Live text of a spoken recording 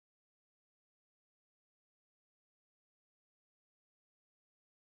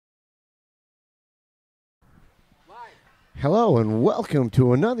Hello and welcome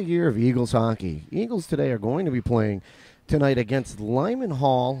to another year of Eagles hockey. Eagles today are going to be playing tonight against Lyman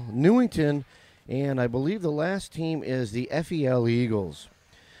Hall, Newington, and I believe the last team is the FEL Eagles.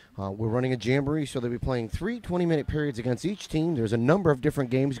 We're running a jamboree, so they'll be playing 3 20-minute periods against each team. There's a number of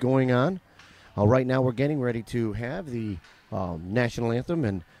different games going on. Right now we're getting ready to have the national anthem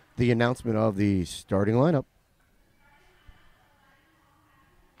and the announcement of the starting lineup.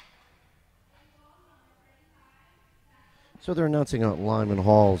 So they're announcing out Lyman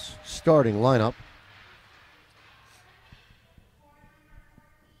Hall's starting lineup.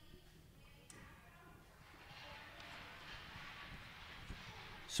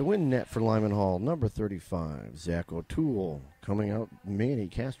 So in net for Lyman Hall, number 35, Zach O'Toole. Coming out, Manny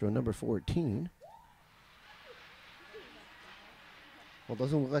Castro, number 14. Well, it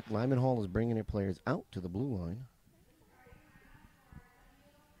doesn't look like Lyman Hall is bringing their players out to the blue line.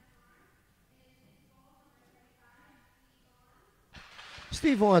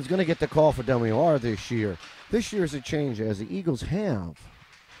 Steve Vaughn's going to get the call for WMR this year. This year is a change as the Eagles have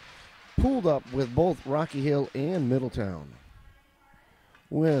pulled up with both Rocky Hill and Middletown.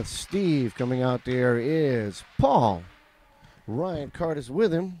 With Steve coming out there is Paul. Ryan Curtis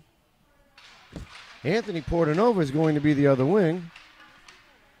with him. Anthony Portanova is going to be the other wing.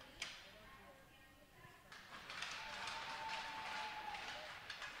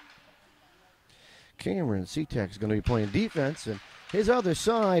 Cameron Seatek is going to be playing defense, and his other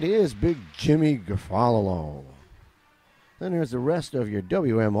side is Big Jimmy Garfalolo. Then there's the rest of your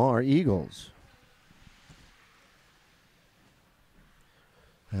WMR Eagles.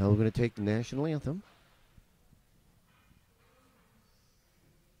 Now we're going to take the national anthem.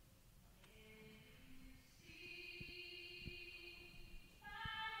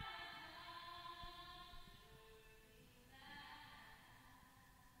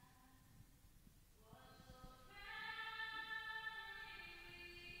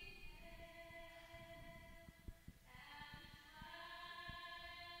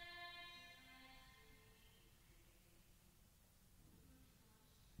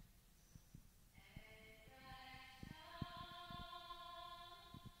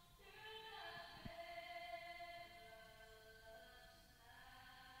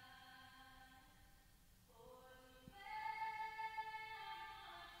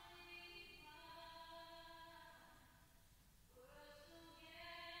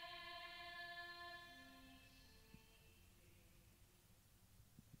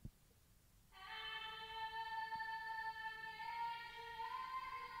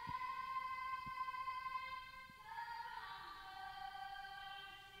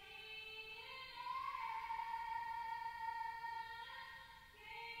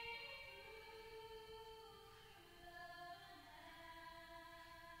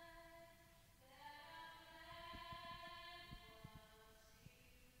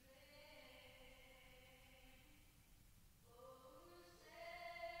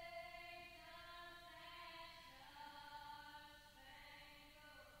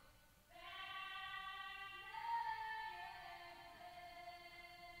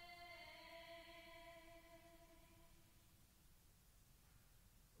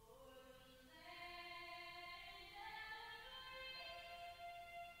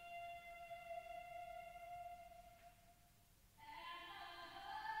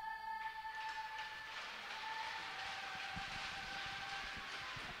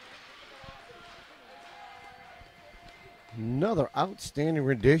 Another outstanding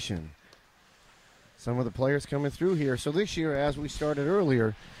rendition. Some of the players coming through here. So this year, as we started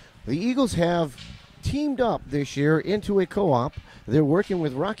earlier, the Eagles have teamed up this year into a co-op. They're working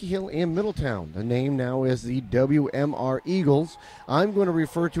with Rocky Hill and Middletown. The name now is the WMR Eagles. I'm going to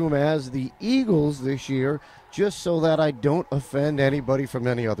refer to them as the Eagles this year, just so that I don't offend anybody from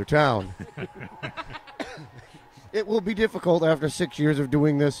any other town. It will be difficult after 6 years of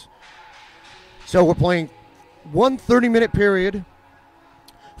doing this. So we're playing 1 30-minute period.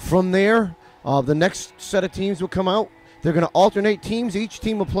 From there, the next set of teams will come out. They're going to alternate teams. Each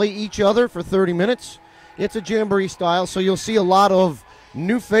team will play each other for 30 minutes. It's a jamboree style, so you'll see a lot of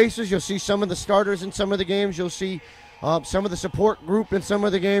new faces. You'll see some of the starters in some of the games. You'll see some of the support group in some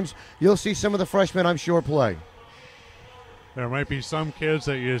of the games. You'll see some of the freshmen, I'm sure, play. There might be some kids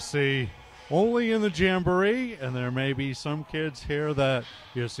that you see only in the jamboree, and there may be some kids here that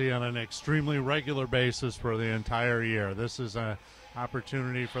you see on an extremely regular basis for the entire year. This is an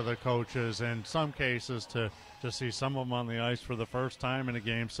opportunity for the coaches in some cases to see some of them on the ice for the first time in a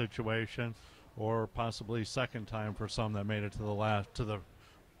game situation, or possibly second time for some that made it to the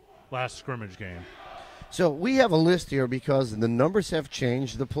last scrimmage game. So we have a list here because the numbers have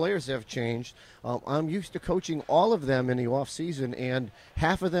changed, the players have changed. I'm used to coaching all of them in the off season, and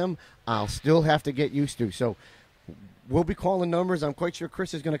half of them I'll still have to get used to. So we'll be calling numbers. I'm quite sure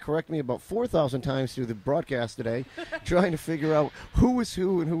Chris is going to correct me about 4,000 times through the broadcast today, trying to figure out who was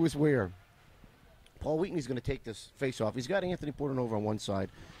who and who was where. Paul Wheaton's going to take this face-off. He's got Anthony Porton over on one side.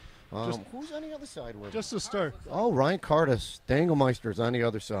 Who's on the other side with him? Just to start. Oh, Ryan Curtis. Dangelmeister's on the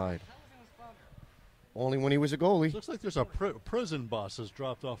other side. Only when he was a goalie. Looks like there's a prison bus has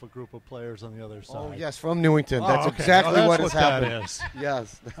dropped off a group of players on the other side. Oh, yes, from Newington. That's okay. exactly that's what has happened. That is.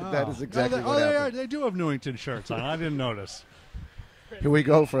 Yes, that is exactly what they happened. They do have Newington shirts on. I didn't notice. Here we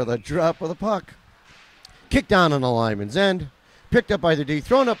go for the drop of the puck. Kicked down on the lineman's end. Picked up by the D.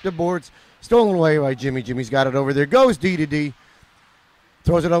 Thrown up the boards. Stolen away by Jimmy. Jimmy's got it over there. Goes D to D.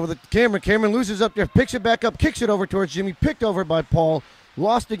 Throws it over the Cameron. Cameron loses up there. Picks it back up. Kicks it over towards Jimmy. Picked over by Paul.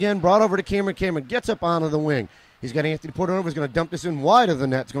 Lost again. Brought over to Cameron. Cameron gets up onto the wing. He's got Anthony Porton over. He's going to dump this in wide of the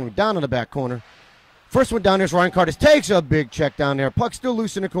net. It's going to be down in the back corner. First one down there is Ryan Curtis. Takes a big check down there. Puck still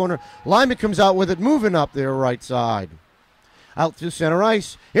loose in the corner. Lyman comes out with it. Moving up there right side. Out through center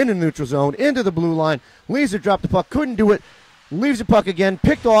ice. Into neutral zone. Into the blue line. Leaves it. Dropped the puck. Couldn't do it. Leaves the puck again.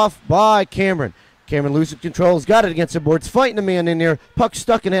 Picked off by Cameron. Cameron loses control. He's got it against the boards. Fighting a man in there. Puck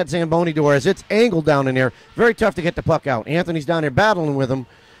stuck in that Zamboni door as it's angled down in there. Very tough to get the puck out. Anthony's down there battling with him.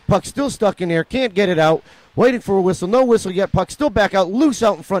 Puck still stuck in there. Can't get it out. Waiting for a whistle. No whistle yet. Puck still back out. Loose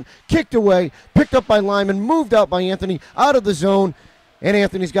out in front. Kicked away. Picked up by Lyman. Moved out by Anthony. Out of the zone. And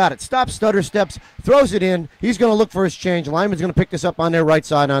Anthony's got it. Stops, stutter steps. Throws it in. He's going to look for his change. Lyman's going to pick this up on their right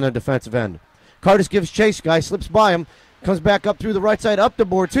side on the defensive end. Curtis gives chase. Guy slips by him. Comes back up through the right side. Up the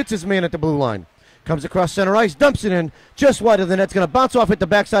boards. Hits his man at the blue line. Comes across center ice, dumps it in, just wide of the net. It's going to bounce off at the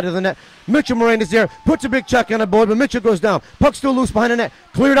backside of the net. Mitchell Moran is there, puts a big check on the board, but Mitchell goes down. Puck still loose behind the net.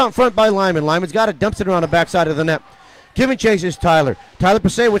 Cleared out in front by Lyman. Lyman's got it, dumps it around the backside of the net. Giving chase is Tyler. Tyler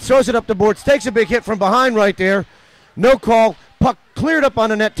Pasewicz throws it up the boards, takes a big hit from behind right there. No call. Puck cleared up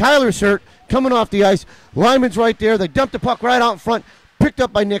on the net. Tyler's hurt, coming off the ice. Lyman's right there. They dump the puck right out in front, picked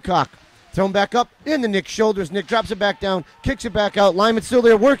up by Nick Hawk. Thrown back up into Nick's shoulders. Nick drops it back down, kicks it back out. Lyman's still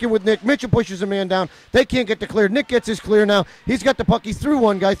there working with Nick. Mitchell pushes a man down. They can't get the clear. Nick gets his clear now. He's got the puck. He's through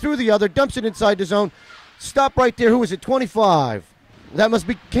one guy, through the other, dumps it inside the zone. Stop right there. Who is it? 25. That must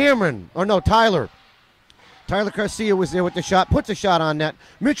be Cameron. Or no, Tyler. Tyler Garcia was there with the shot. Puts a shot on net.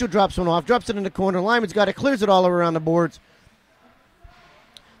 Mitchell drops one off. Drops it in the corner. Lyman's got it. Clears it all around the boards.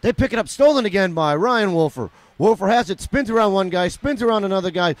 They pick it up. Stolen again by Ryan Wolfer. Wolfer has it, spins around one guy, spins around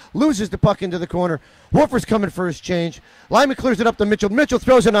another guy, loses the puck into the corner. Wolfer's coming for his change. Lyman clears it up to Mitchell. Mitchell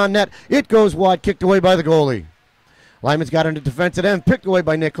throws it on net. It goes wide, kicked away by the goalie. Lyman's got it in the defensive end, picked away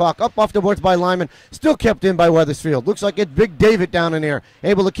by Nick Hawk. Up off the boards by Lyman, still kept in by Weathersfield. Looks like it's Big David down in there,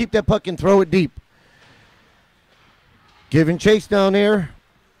 able to keep that puck and throw it deep. Giving chase down there.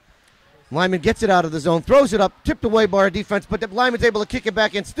 Lyman gets it out of the zone, throws it up, tipped away by our defense, but Lyman's able to kick it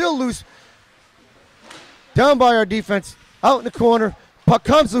back in, still loose. Down by our defense, out in the corner. Puck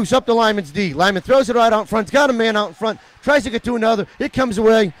comes loose up to Lyman's D. Lyman throws it right out in front. He's got a man out in front. Tries to get to another. It comes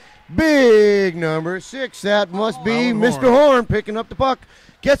away. Big number 6. That must be Mr. Horn picking up the puck.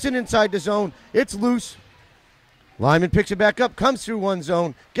 Gets it inside the zone. It's loose. Lyman picks it back up. Comes through one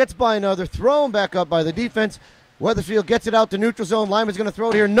zone. Gets by another. Thrown back up by the defense. Weatherfield gets it out to neutral zone. Lyman's going to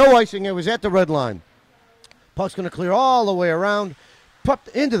throw it here. No icing. It was at the red line. Puck's going to clear all the way around. Puck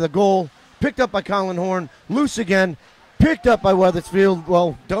into the goal. Picked up by Colin Horn, loose again, picked up by Weathersfield.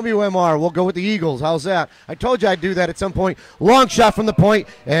 Well, WMR, we'll go with the Eagles. How's that? I told you I'd do that at some point. Long shot from the point,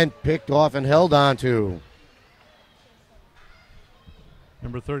 and picked off and held on to.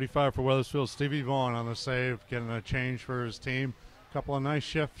 Number 35 for Weathersfield, Stevie Vaughn on the save, getting a change for his team. A couple of nice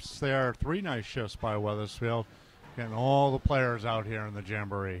shifts there, 3 nice shifts by Weathersfield, getting all the players out here in the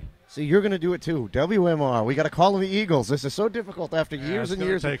Jamboree. See, you're going to do it too. WMR. We got to call them the Eagles. This is so difficult after years and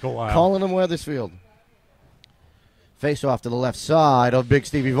years take a while. Calling them Weathersfield. Face off to the left side of Big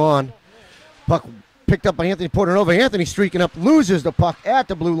Stevie Vaughn. Puck picked up by Anthony Porton over. Anthony streaking up, loses the puck at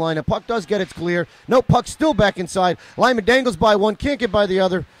the blue line. The puck does get its clear. No, puck still back inside. Lyman dangles by one, can't get by the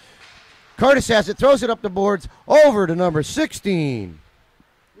other. Curtis has it, throws it up the boards, over to number 16.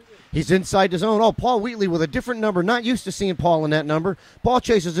 He's inside the zone. Oh, Paul Wheatley with a different number. Not used to seeing Paul in that number. Paul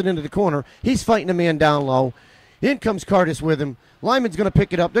chases it into the corner. He's fighting a man down low. In comes Curtis with him. Lyman's going to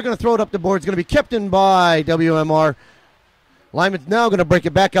pick it up. They're going to throw it up the board. It's going to be kept in by WMR. Lyman's now going to break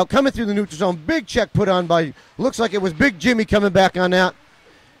it back out. Coming through the neutral zone. Big check put on by, looks like it was Big Jimmy coming back on that.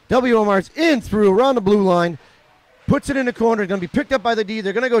 WMR's in through around the blue line. puts it in the corner. It's going to be picked up by the D.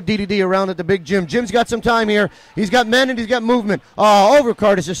 They're going to go D around at the big Jim. Jim's got some time here. He's got men and he's got movement. Over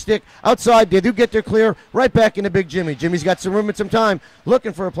Curtis' stick. Outside, they do get their clear. Right back into big Jimmy. Jimmy's got some room and some time.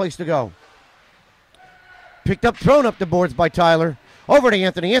 Looking for a place to go. Picked up, thrown up the boards by Tyler. Over to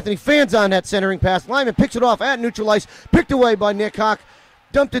Anthony. Anthony fans on that centering pass. Lyman picks it off at neutral ice. Picked away by Nick Hawk.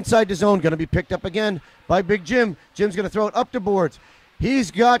 Dumped inside the zone. Going to be picked up again by big Jim. Jim's going to throw it up the boards.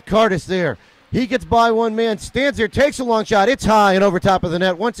 He's got Curtis there. He gets by one man, stands there, takes a long shot. It's high and over top of the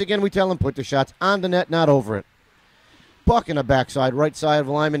net. Once again, we tell him put the shots on the net, not over it. Puck in the backside, right side of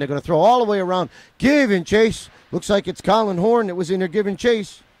the lineman. They're going to throw all the way around. Give and chase. Looks like it's Colin Horn that was in there giving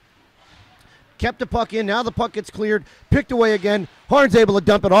chase. Kept the puck in. Now the puck gets cleared. Picked away again. Horn's able to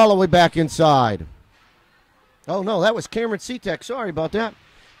dump it all the way back inside. Oh, no, that was Cameron Seatek. Sorry about that.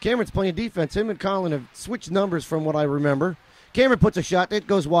 Cameron's playing defense. Him and Colin have switched numbers from what I remember. Cameron puts a shot. It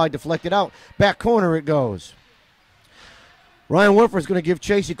goes wide, deflected out. Back corner it goes. Ryan Wolfer's going to give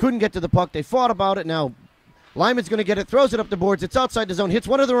chase. He couldn't get to the puck. They fought about it. Now Lyman's going to get it, throws it up the boards. It's outside the zone. Hits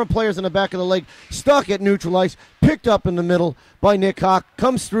one of their own players in the back of the leg. Stuck at neutral ice. Picked up in the middle by Nick Hawk.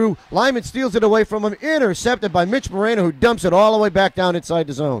 Comes through. Lyman steals it away from him. Intercepted by Mitch Moreno, who dumps it all the way back down inside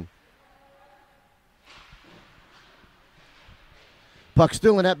the zone. Puck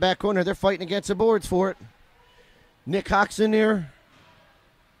still in that back corner. They're fighting against the boards for it. Nick Hawk's in there.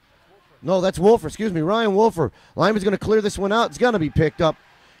 No, that's Wolfer. Excuse me, Ryan Wolfer. Lyman's going to clear this one out. It's going to be picked up.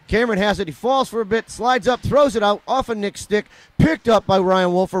 Cameron has it. He falls for a bit, slides up, throws it out off of Nick's stick. Picked up by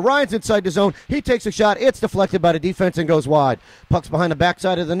Ryan Wolfer. Ryan's inside the zone. He takes a shot. It's deflected by the defense and goes wide. Puck's behind the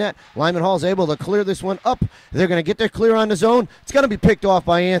backside of the net. Lyman Hall's able to clear this one up. They're going to get their clear on the zone. It's going to be picked off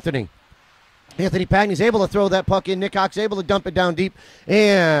by Anthony. Anthony Pagney's able to throw that puck in. Nick Hawk's able to dump it down deep.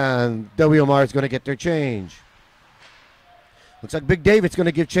 And WMR is going to get their change. Looks like Big David's going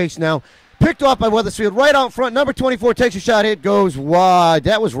to give chase now. Picked off by Weathersfield right out front. Number 24 takes a shot. It goes wide.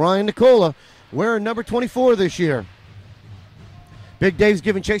 That was Ryan Nicola wearing number 24 this year. Big Dave's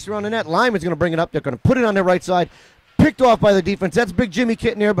giving chase around the net. Lyman's going to bring it up. They're going to put it on their right side. Picked off by the defense. That's Big Jimmy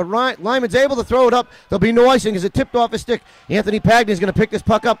Kitten there, but Lyman's able to throw it up. There'll be no icing as it tipped off his stick. Anthony Pagney's going to pick this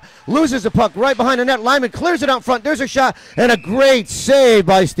puck up. Loses the puck right behind the net. Lyman clears it out front. There's a shot and a great save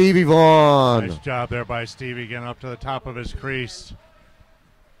by Stevie Vaughn. Nice job there by Stevie getting up to the top of his crease.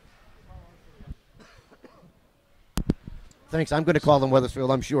 Thanks. I'm going to call them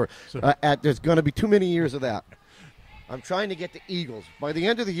Weathersfield, I'm sure. There's going to be too many years of that. I'm trying to get the Eagles. By the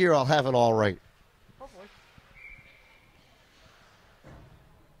end of the year, I'll have it all right. Hopefully.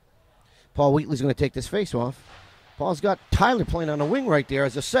 Paul Wheatley's going to take this face off. Paul's got Tyler playing on the wing right there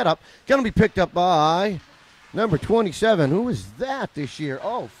as a setup. Going to be picked up by number 27. Who is that this year?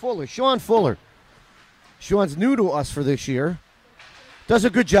 Oh, Fuller. Sean Fuller. Sean's new to us for this year. Does a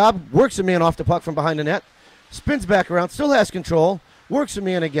good job. Works a man off the puck from behind the net. Spins back around, still has control, works a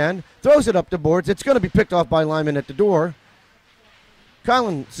man again, throws it up the boards. It's going to be picked off by Lyman at the door.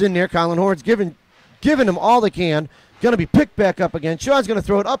 Colin's in there. Colin Horn's giving them all they can. Going to be picked back up again. Sean's going to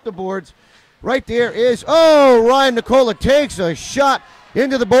throw it up the boards. Right there is, Ryan Nicola takes a shot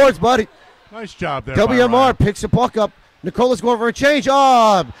into the boards, buddy. Nice job there. WMR picks the puck up. Nicola's going for a change.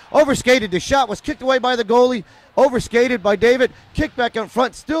 Overskated. The shot was kicked away by the goalie. Overskated by David. Kicked back out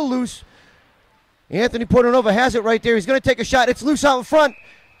front, still loose. Anthony Portanova has it right there. He's going to take a shot. It's loose out in front.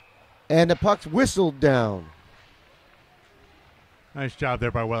 And the puck's whistled down. Nice job there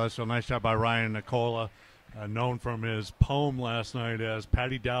by Weathersfield. Nice job by Ryan Nicola, known from his poem last night as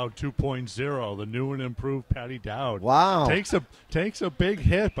Patty Dowd 2.0, the new and improved Patty Dowd. Wow. Takes a big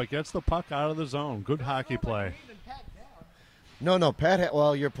hit, but gets the puck out of the zone. Good hockey play. No, Pat,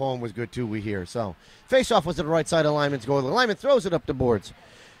 well, your poem was good too, we hear. So, face-off was to the right side of Lyman's goal. The Lyman throws it up the boards.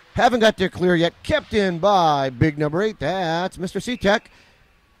 Haven't got their clear yet. Kept in by big number 8. That's Mr. Seatek.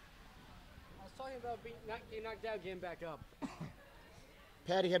 I was talking about getting knocked out, getting back up.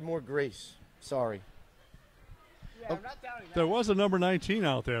 Patty had more grace. Sorry. Yeah, I'm not doubting that. There was a number 19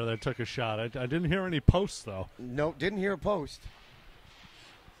 out there that took a shot. I didn't hear any posts, though. No, didn't hear a post.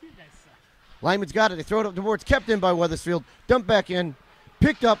 You guys suck. Lyman's got it. They throw it up the boards. Kept in by Weathersfield. Dumped back in.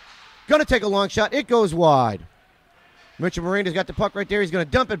 Picked up. Going to take a long shot. It goes wide. Mitchell Morena's got the puck right there. He's going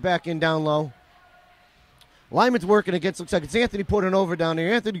to dump it back in down low. Lyman's working against, looks like it's Anthony Portanova down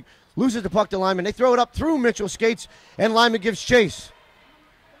there. Anthony loses the puck to Lyman. They throw it up through Mitchell's skates, and Lyman gives chase.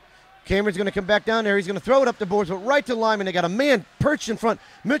 Cameron's going to come back down there. He's going to throw it up the boards, but right to Lyman. They got a man perched in front.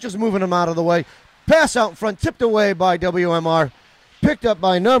 Mitchell's moving him out of the way. Pass out in front, tipped away by WMR. Picked up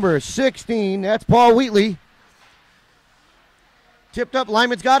by number 16. That's Paul Wheatley. Tipped up.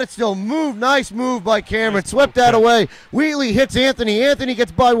 Lyman's got it still. Move. Nice move by Cameron. Nice Swept move, that Kip. away. Wheatley hits Anthony. Anthony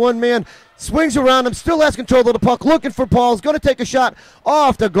gets by one man. Swings around him. Still has control of the puck. Looking for Paul. He's going to take a shot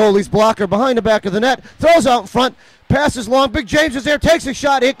off the goalie's blocker behind the back of the net. Throws out in front. Passes long. Big James is there. Takes a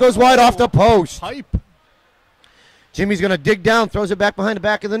shot. It goes wide off the post. Hype. Jimmy's going to dig down. Throws it back behind the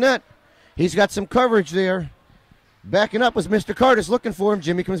back of the net. He's got some coverage there. Backing up was Mr. Curtis looking for him.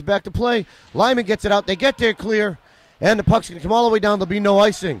 Jimmy comes back to play. Lyman gets it out. They get there clear. And the puck's going to come all the way down. There'll be no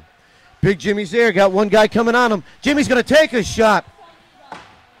icing. Big Jimmy's there. Got one guy coming on him. Jimmy's going to take a shot.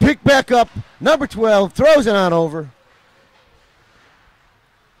 Pick back up. Number 12. Throws it on over.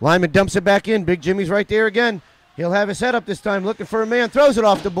 Lyman dumps it back in. Big Jimmy's right there again. He'll have his head up this time looking for a man. Throws it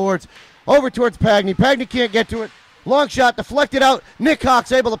off the boards. Over towards Pagny. Pagny can't get to it. Long shot deflected out. Nick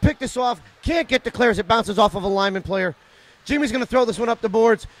Hawk's able to pick this off. Can't get the clear as it bounces off of a Lyman player. Jimmy's going to throw this one up the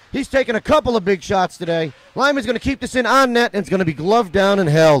boards. He's taken a couple of big shots today. Lyman's going to keep this in on net, and it's going to be gloved down and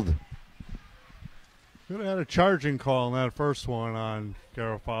held. Could have had a charging call in that first one on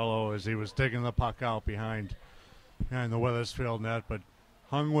Garofalo as he was digging the puck out behind the Weathersfield net, but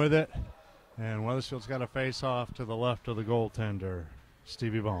hung with it. And Weathersfield's got a face-off to the left of the goaltender,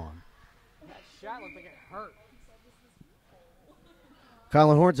 Stevie Vaughn. That shot looked like it hurt.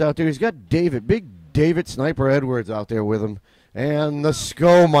 Colin Horn's out there. He's got David, big David Sniper Edwards out there with him. And the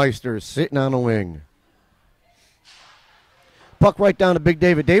Skomeisters sitting on the wing. Puck right down to Big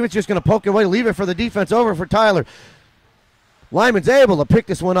David. David's just going to poke it away, leave it for the defense, over for Tyler. Lyman's able to pick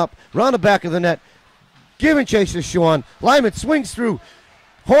this one up, round the back of the net. Giving chase to Sean. Lyman swings through.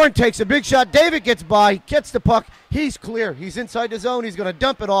 Horn takes a big shot. David gets by, gets the puck. He's clear. He's inside the zone. He's going to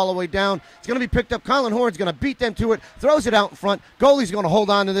dump it all the way down. It's going to be picked up. Colin Horn's going to beat them to it. Throws it out in front. Goalie's going to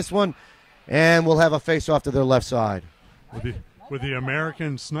hold on to this one. And we'll have a face-off to their left side. With the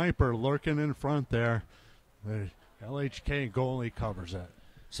American sniper lurking in front there, the LHK goalie covers it.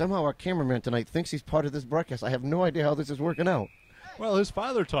 Somehow our cameraman tonight thinks he's part of this broadcast. I have no idea how this is working out. Well, his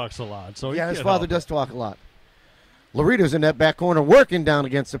father talks a lot, so yeah, his father does talk a lot. Laredo's in that back corner working down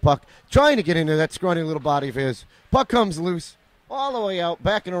against the puck, trying to get into that scrawny little body of his. Puck comes loose, all the way out,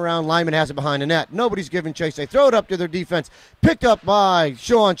 backing around. Lyman has it behind the net. Nobody's giving chase. They throw it up to their defense. Picked up by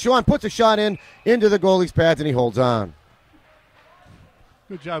Sean. Sean puts a shot into the goalie's pads, and he holds on.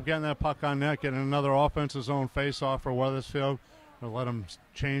 Good job getting that puck on net, getting another offensive zone face-off for Weathersfield. We'll let them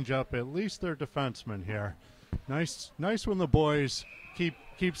change up at least their defensemen here. Nice when the boys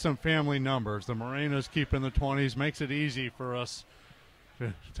keep some family numbers. The Morenas keep in the 20s, makes it easy for us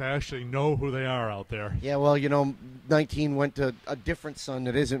to actually know who they are out there. Yeah, well, 19 went to a different son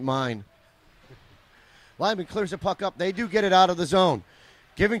that isn't mine. Lyman clears the puck up. They do get it out of the zone.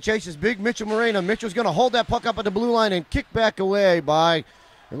 Giving chase is big Mitchell Moreno. Mitchell's going to hold that puck up at the blue line and kick back away by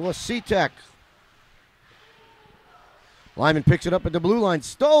C-Tech. Lyman picks it up at the blue line.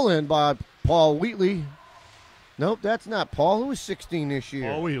 Stolen by Paul Wheatley. Nope, that's not Paul. Who was 16 this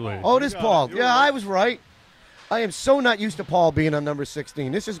year? Paul Wheatley. Oh, it is Paul. Yeah, I was right. I am so not used to Paul being on number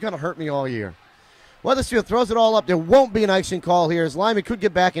 16. This is going to hurt me all year. Weathersfield throws it all up. There won't be an icing call here as Lyman could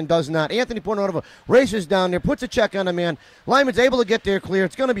get back and does not. Anthony Portnovo races down there, puts a check on the man. Lyman's able to get there clear.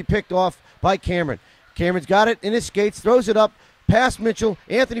 It's going to be picked off by Cameron. Cameron's got it in his skates, throws it up past Mitchell.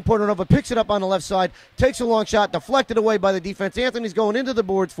 Anthony Portnovo picks it up on the left side, takes a long shot, deflected away by the defense. Anthony's going into the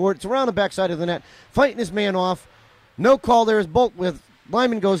boards for it. It's around the backside of the net, fighting his man off. No call there as Bolt with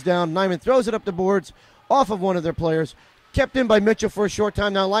Lyman goes down. Lyman throws it up the boards off of one of their players. Kept in by Mitchell for a short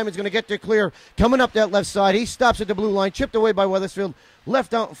time. Now Lyman's going to get there clear. Coming up that left side. He stops at the blue line. Chipped away by Weathersfield.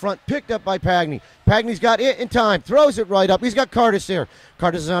 Left out in front. Picked up by Pagny. Pagny's got it in time. Throws it right up. He's got Curtis there.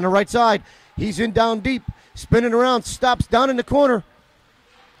 Curtis is on the right side. He's in down deep. Spinning around. Stops down in the corner.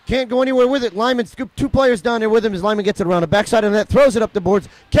 Can't go anywhere with it. Lyman scooped two players down there with him as Lyman gets it around the backside of the net. Throws it up the boards.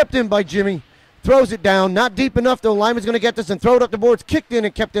 Kept in by Jimmy. Throws it down. Not deep enough, though. Lyman's going to get this and throw it up the boards. Kicked in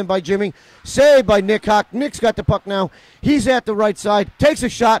and kept in by Jimmy. Saved by Nick Hawk. Nick's got the puck now. He's at the right side. Takes a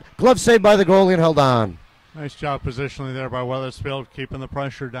shot. Glove saved by the goalie and held on. Nice job positionally there by Weathersfield, keeping the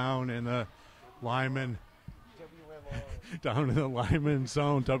pressure down in the Lyman. Down in the Lyman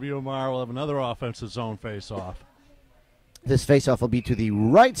zone. WMR will have another offensive zone face-off. This face-off will be to the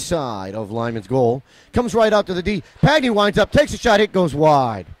right side of Lyman's goal. Comes right out to the D. Pagny winds up. Takes a shot. It goes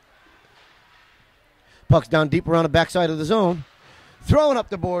wide. Puck's down deep around the backside of the zone. Throwing up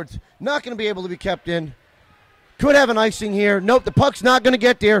the boards. Not going to be able to be kept in. Could have an icing here. Nope, the puck's not going to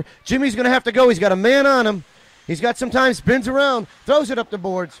get there. Jimmy's going to have to go. He's got a man on him. He's got some time. Spins around. Throws it up the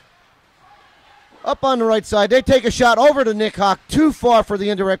boards. Up on the right side. They take a shot over to Nick Hawk. Too far for the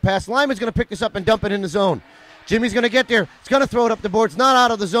indirect pass. Lyman's going to pick this up and dump it in the zone. Jimmy's going to get there. He's going to throw it up the boards. Not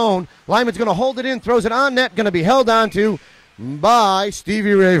out of the zone. Lyman's going to hold it in. Throws it on net. Going to be held on to by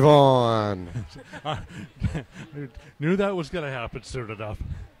Stevie Ray Vaughan. Knew that was going to happen soon enough.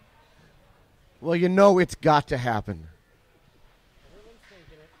 Well, you know it's got to happen.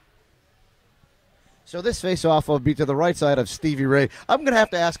 So this face-off will be to the right side of Stevie Ray. I'm going to have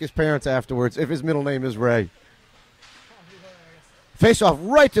to ask his parents afterwards if his middle name is Ray. Face-off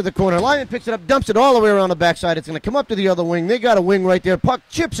right to the corner. Lyman picks it up, dumps it all the way around the backside. It's going to come up to the other wing. They got a wing right there. Puck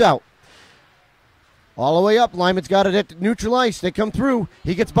chips out. All the way up. Lyman's got it at neutral ice. They come through.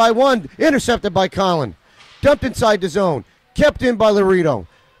 He gets by one. Intercepted by Collin. Dumped inside the zone. Kept in by Laredo.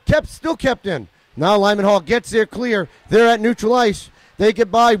 Still kept in. Now Lyman Hall gets there clear. They're at neutral ice. They get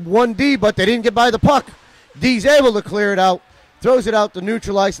by 1D, but they didn't get by the puck. D's able to clear it out. Throws it out to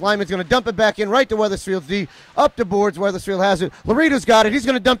neutral ice. Lyman's going to dump it back in right to Weathersfield's D. Up the boards. Weathersfield has it. Laredo's got it. He's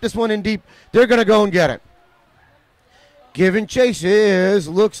going to dump this one in deep. They're going to go and get it. Give and chase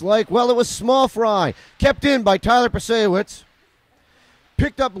looks like, well, it was small fry. Kept in by Tyler Prasewicz.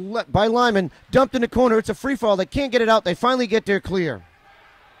 Picked up by Lyman. Dumped in the corner. It's a free fall. They can't get it out. They finally get there clear.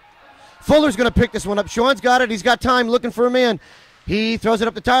 Fuller's going to pick this one up. Sean's got it. He's got time looking for a man. He throws it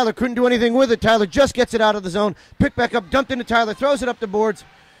up to Tyler. Couldn't do anything with it. Tyler just gets it out of the zone. Picked back up. Dumped into Tyler. Throws it up the boards.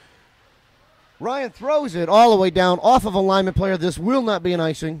 Ryan throws it all the way down off of a Lyman player. This will not be an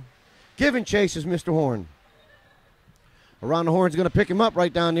icing. Give and chase is Mr. Horn. Around the horn's going to pick him up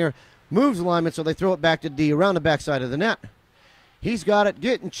right down there. Moves the Lyman, so they throw it back to D around the backside of the net. He's got it.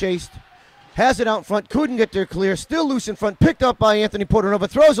 Getting chased. Has it out front. Couldn't get there clear. Still loose in front. Picked up by Anthony Portanova.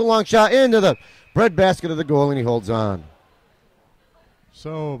 Throws a long shot into the breadbasket of the goal, and he holds on.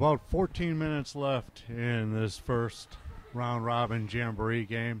 So about 14 minutes left in this first round-robin Jamboree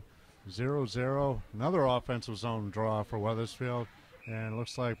game. 0-0. Another offensive zone draw for Weathersfield. And it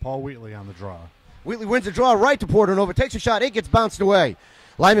looks like Paul Wheatley on the draw. Wheatley wins the draw right to Portanova. Takes a shot. It gets bounced away.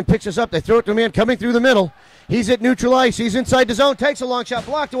 Lyman picks us up. They throw it to a man coming through the middle. He's at neutral ice. He's inside the zone. Takes a long shot.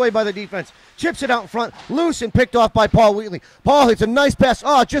 Blocked away by the defense. Chips it out in front. Loose and picked off by Paul Wheatley. Paul hits a nice pass.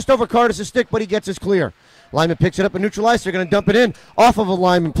 Just over Curtis's stick, but he gets his clear. Lyman picks it up and neutral ice. They're going to dump it in off of a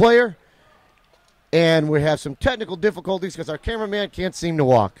Lyman player. And we have some technical difficulties because our cameraman can't seem to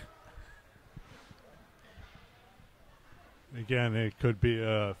walk. Again, it could be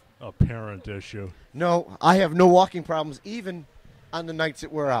a parent issue. No, I have no walking problems even on the nights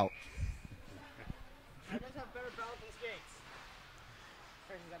that we're out.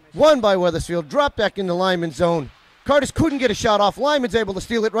 Won by Weathersfield. Dropped back in the Lyman zone. Curtis couldn't get a shot off. Lyman's able to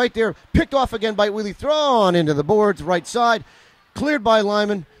steal it right there. Picked off again by Wheatley. Thrown into the boards, right side. Cleared by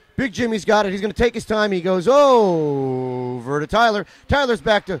Lyman. Big Jimmy's got it. He's going to take his time. He goes over to Tyler. Tyler's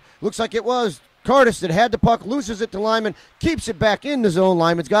back to, looks like it was Curtis that had the puck. Loses it to Lyman. Keeps it back in the zone.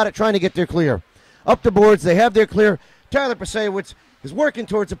 Lyman's got it, trying to get there clear. Up the boards. They have their clear. Tyler Prasewicz is working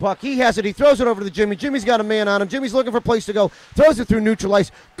towards the puck. He has it. He throws it over to Jimmy. Jimmy's got a man on him. Jimmy's looking for a place to go. Throws it through neutral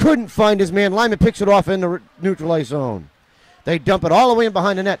ice. Couldn't find his man. Lyman picks it off in the neutral ice zone. They dump it all the way in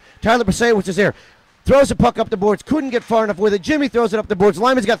behind the net. Tyler Prasewicz is there. Throws the puck up the boards. Couldn't get far enough with it. Jimmy throws it up the boards.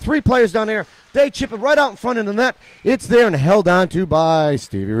 Lyman's got three players down there. They chip it right out in front of the net. It's there and held on to by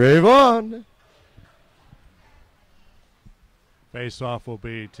Stevie Ray Vaughan. Face-off will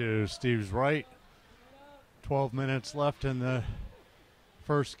be to Steve's right. 12 minutes left in the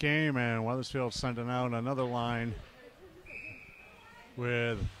first game, and Weathersfield sending out another line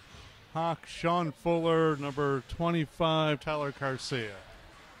with Hawk, Sean Fuller, number 25, Tyler Garcia.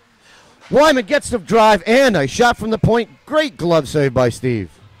 Lyman gets the drive and a shot from the point. Great glove save by Steve.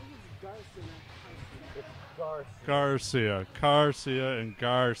 Garcia and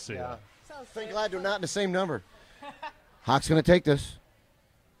Garcia. Yeah. Thank glad they're not in the same number. Hawk's going to take this.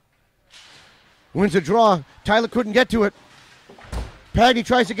 Wins a draw. Tyler couldn't get to it. Pagny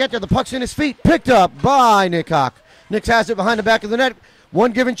tries to get there. The puck's in his feet. Picked up by Nick Hawk. Nick has it behind the back of the net.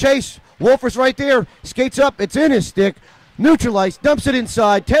 One give and chase. Wolfer's right there. Skates up. It's in his stick. Neutralized. Dumps it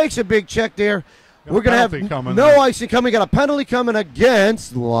inside. Takes a big check there. We're going to have no icing coming. Got a penalty coming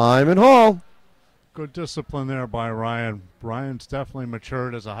against Lyman Hall. Good discipline there by Ryan. Ryan's definitely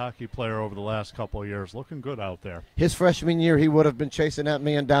matured as a hockey player over the last couple of years. Looking good out there. His freshman year, he would have been chasing that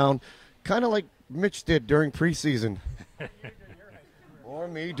man down, kind of like Mitch did during preseason. Or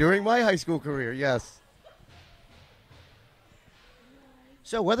me during my high school career, yes.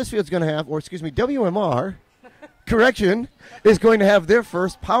 So Weathersfield's going to have, or excuse me, WMR, correction, is going to have their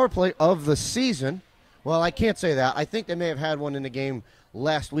first power play of the season. Well, I can't say that. I think they may have had one in the game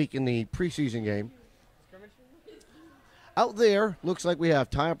last week in the preseason game. Out there, looks like we have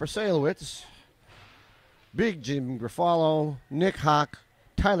Tyler Prasewicz, Big Jim Grafalo, Nick Hawk,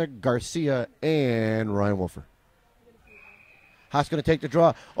 Tyler Garcia, and Ryan Wolfer. Hawk's going to take the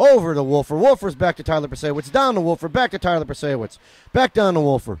draw over to Wolfer. Wolfer's back to Tyler Prasewicz. Down to Wolfer. Back to Tyler Prasewicz. Back down to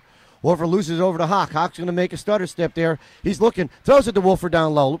Wolfer. Wolfer loses over to Hawk. Hawk's going to make a stutter step there. He's looking. Throws it to Wolfer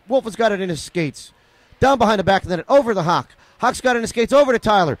down low. Wolfer's got it in his skates. Down behind the back of the net. Over the Hawk. Hawk's got it in his skates. Over to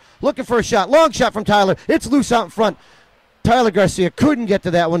Tyler. Looking for a shot. Long shot from Tyler. It's loose out in front. Tyler Garcia couldn't get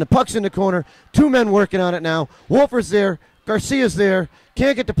to that one. The puck's in the corner. Two men working on it now. Wolfer's there. Garcia's there.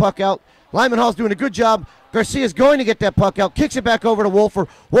 Can't get the puck out. Lyman Hall's doing a good job. Garcia's going to get that puck out. Kicks it back over to Wolfer.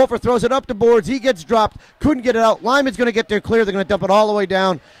 Wolfer throws it up the boards. He gets dropped. Couldn't get it out. Lyman's going to get there clear. They're going to dump it all the way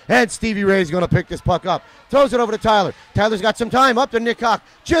down. And Stevie Ray's going to pick this puck up. Throws it over to Tyler. Tyler's got some time. Up to Nick Hawk.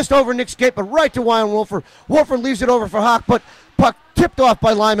 Just over Nick's skate, but right to Ryan Wolfer. Wolfer leaves it over for Hawk, but puck tipped off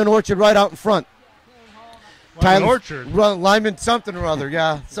by Lyman Orchard right out in front. Lyman Orchard? Lyman something or other.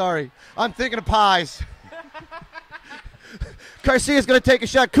 Yeah, sorry. I'm thinking of pies. Garcia's going to take a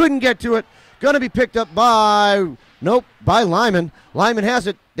shot. Couldn't get to it. Going to be picked up by Lyman. Lyman has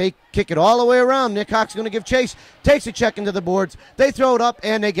it. They kick it all the way around. Nick Hawk's going to give chase. Takes a check into the boards. They throw it up,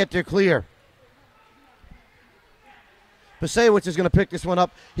 and they get there clear. Pasewicz is going to pick this one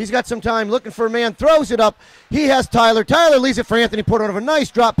up. He's got some time looking for a man. Throws it up. He has Tyler. Tyler leaves it for Anthony Portnoy. A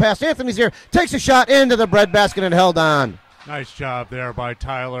nice drop pass. Anthony's here. Takes a shot into the breadbasket and held on. Nice job there by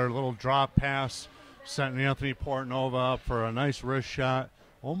Tyler. Little drop pass. Sent Anthony Portnova up for a nice wrist shot.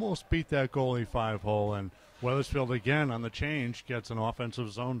 Almost beat that goalie 5-hole, and Weathersfield again on the change gets an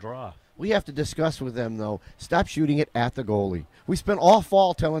offensive zone draw. We have to discuss with them, though. Stop shooting it at the goalie. We spent all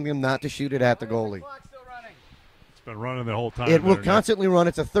fall telling them not to shoot it at the goalie. It's been running the whole time. It will constantly run.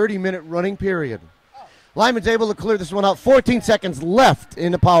 It's a 30-minute running period. Lyman's able to clear this one out. 14 seconds left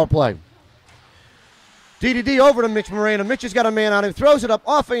in the power play. DDD over to Mitch Moreno. Mitch has got a man on him. Throws it up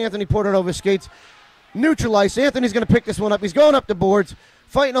off of Anthony Portnova's skates. Neutralized. Anthony's going to pick this one up. He's going up the boards.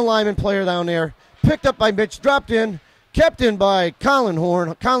 Fighting a Lyman player down there. Picked up by Mitch. Dropped in. Kept in by Colin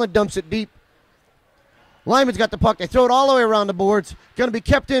Horn. Colin dumps it deep. Lyman's got the puck. They throw it all the way around the boards. Going to be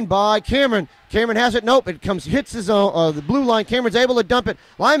kept in by Cameron. Cameron has it. Nope. It hits his the blue line. Cameron's able to dump it.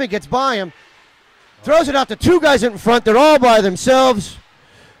 Lyman gets by him. Throws it out to two guys in front. They're all by themselves.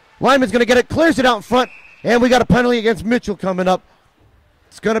 Lyman's going to get it. Clears it out in front. And we got a penalty against Mitchell coming up.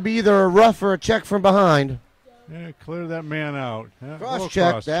 It's going to be either a rough or a check from behind. Yeah, clear that man out. Yeah,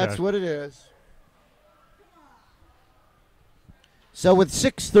 cross-check, that's what it is. So with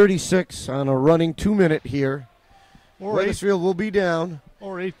 6:36 on a running 2-minute here, Weathersfield will be down.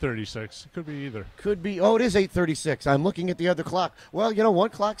 Or 8:36. It could be either. Could be. Oh, it is 8:36. I'm looking at the other clock. Well, you know, one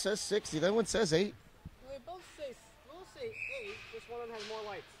clock says 60. The other one says 8. They both say 8. Just one of them has more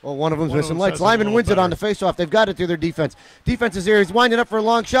lights. Well, one of them's missing lights. Lyman wins it on the faceoff. They've got it through their defense. Defense is here. He's winding up for a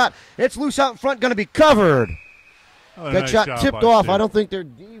long shot. It's loose out in front. Going to be covered. That nice shot tipped off. Steve. I don't think their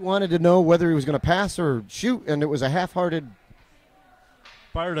D wanted to know whether he was going to pass or shoot, and it was a half-hearted.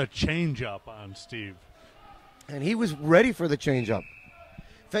 Fired a change-up on Steve. And he was ready for the change-up.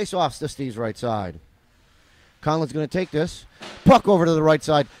 Face-offs to Steve's right side. Conlon's going to take this. Puck over to the right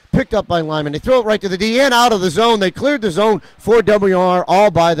side. Picked up by Lyman. They throw it right to the D and out of the zone. They cleared the zone for WMR all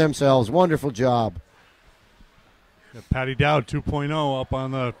by themselves. Wonderful job. Yeah, Patty Dowd 2.0 up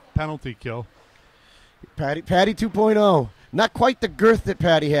on the penalty kill. Patty 2.0. Not quite the girth that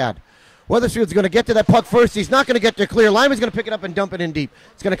Patty had. Weathersfield's going to get to that puck first. He's not going to get there clear. Lyman's going to pick it up and dump it in deep.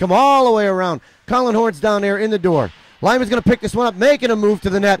 It's going to come all the way around. Colin Horn's down there in the door. Lyman's going to pick this one up, making a move to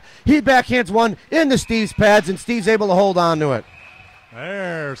the net. He backhands one into Steve's pads, and Steve's able to hold on to it.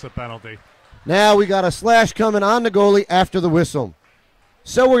 There's the penalty. Now we got a slash coming on the goalie after the whistle.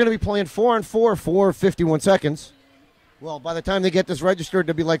 So we're going to be playing 4-on-4 for 51 seconds. Well, by the time they get this registered,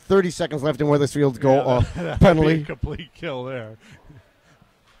 there'll be like 30 seconds left in Weathersfield's goal penalty. Be a complete kill there.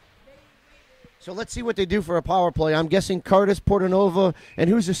 So let's see what they do for a power play. I'm guessing Curtis, Portanova,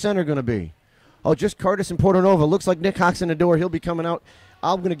 and who's the center going to be? Oh, just Curtis and Portanova. Looks like Nick Hawk's in the door. He'll be coming out.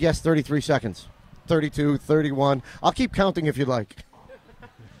 I'm going to guess 33 seconds. 32, 31. I'll keep counting if you'd like.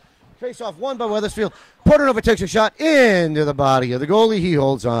 Face-off won by Weathersfield. Portanova takes a shot into the body of the goalie. He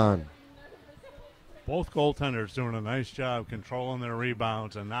holds on. Both goaltenders doing a nice job controlling their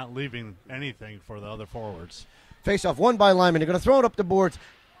rebounds and not leaving anything for the other forwards. Face-off won by Lyman. They're going to throw it up the boards.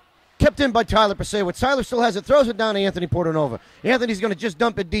 Kept in by Tyler Pasewicz. Tyler still has it. Throws it down to Anthony Portanova. Anthony's going to just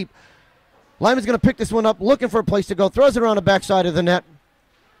dump it deep. Lyman's going to pick this one up, looking for a place to go. Throws it around the backside of the net.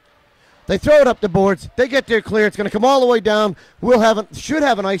 They throw it up the boards. They get there clear. It's going to come all the way down. Should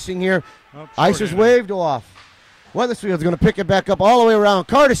have an icing here. Ice is waved off. Weathersfield's going to pick it back up all the way around.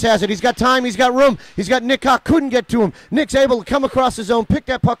 Curtis has it. He's got time. He's got room. He's got Nick Hawk. Couldn't get to him. Nick's able to come across the zone, pick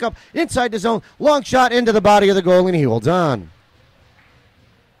that puck up inside the zone. Long shot into the body of the goalie, and he holds on.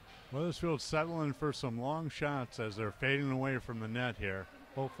 Weathersfield settling for some long shots as they're fading away from the net here.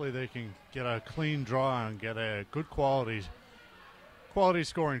 Hopefully they can get a clean draw and get a good quality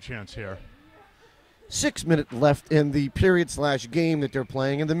scoring chance here. 6 minutes left in the period/game that they're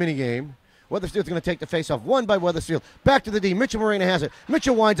playing in the mini game. Weathersfield's going to take the face-off. Won by Weathersfield. Back to the D. Mitchell Morena has it.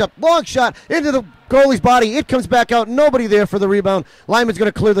 Mitchell winds up. Long shot into the goalie's body. It comes back out. Nobody there for the rebound. Lyman's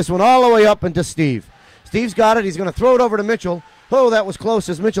going to clear this one all the way up into Steve. Steve's got it. He's going to throw it over to Mitchell. Oh, that was close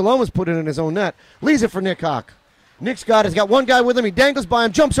as Mitchell almost put it in his own net. Leaves it for Nick Hawk. Nick's got it. He's got one guy with him. He dangles by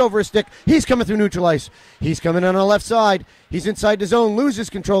him, jumps over his stick. He's coming through neutral ice. He's coming on the left side. He's inside the zone, loses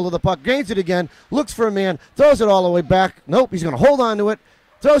control of the puck, gains it again, looks for a man, throws it all the way back. Nope, he's going to hold on to it,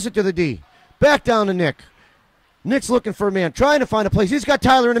 throws it to the D. Back down to Nick. Nick's looking for a man, trying to find a place. He's got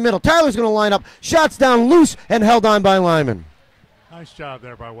Tyler in the middle. Tyler's going to line up. Shots down loose and held on by Lyman. Nice job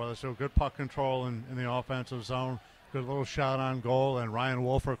there by Weathersfield. Good puck control in the offensive zone. Good little shot on goal, and Ryan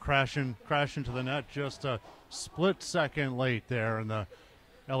Wolfer crashing to the net just a split second late there, and the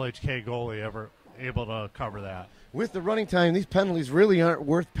LHK goalie ever able to cover that. With the running time, these penalties really aren't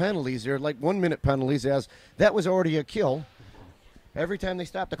worth penalties. They're like 1 minute penalties, as that was already a kill. Every time they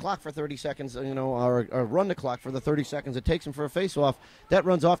stop the clock for 30 seconds, or run the clock for the 30 seconds it takes them for a face-off, that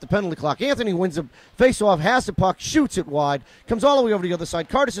runs off the penalty clock. Anthony wins the face-off, has the puck, shoots it wide, comes all the way over to the other side.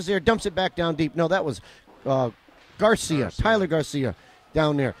 Curtis is there, dumps it back down deep. No, that was Garcia, Tyler Garcia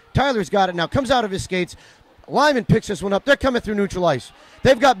down there. Tyler's got it now, comes out of his skates. Lyman picks this one up. They're coming through neutral ice.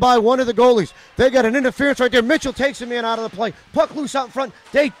 They've got by one of the goalies. They got an interference right there. Mitchell takes a man out of the play. Puck loose out in front.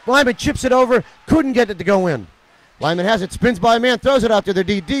 Lyman chips it over. Couldn't get it to go in. Lyman has it, spins by a man, throws it out to the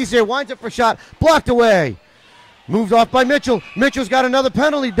D. D's there, winds up for a shot, blocked away. Moved off by Mitchell. Mitchell's got another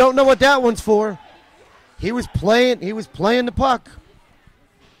penalty. Don't know what that one's for. He was playing the puck.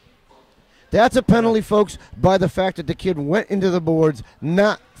 That's a penalty, folks, by the fact that the kid went into the boards,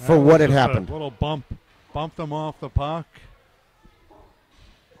 not for what had happened. A little bumped him off the puck.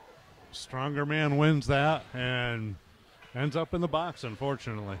 Stronger man wins that and ends up in the box,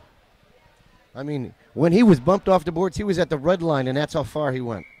 unfortunately. I mean, when he was bumped off the boards, he was at the red line, and that's how far he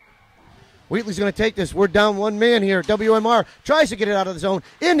went. Wheatley's going to take this. We're down one man here. WMR tries to get it out of the zone.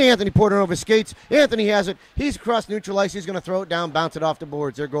 Into Anthony Porter over skates. Anthony has it. He's across neutral ice. He's going to throw it down, bounce it off the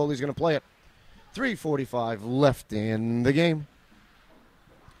boards. Their goalie's going to play it. 3:45 left in the game.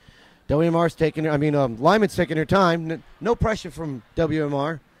 Lyman's taking their time. No pressure from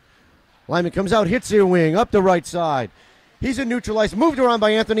WMR. Lyman comes out, hits their wing, up the right side. He's in neutral ice, moved around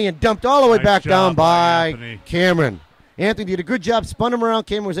by Anthony and dumped all the way back down by Cameron. Anthony did a good job, spun him around.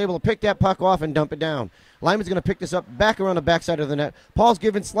 Cameron was able to pick that puck off and dump it down. Lyman's going to pick this up back around the backside of the net. Paul's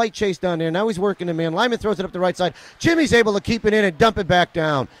giving slight chase down there. Now he's working the man. Lyman throws it up the right side. Jimmy's able to keep it in and dump it back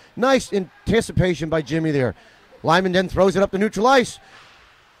down. Nice anticipation by Jimmy there. Lyman then throws it up to neutral ice.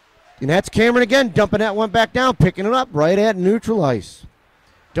 And that's Cameron again, dumping that one back down, picking it up right at neutral ice.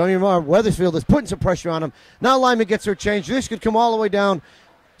 WMR Weathersfield is putting some pressure on him. Now Lyman gets her change. This could come all the way down.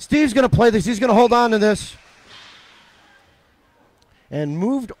 Steve's going to play this. He's going to hold on to this. And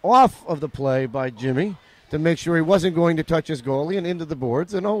moved off of the play by Jimmy to make sure he wasn't going to touch his goalie and into the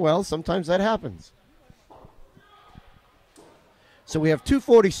boards. And, oh, well, sometimes that happens. So we have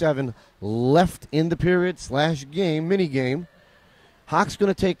 2:47 left in the period/game, mini game. Hawk's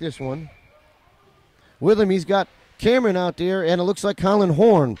going to take this one. With him, he's got Cameron out there, and it looks like Colin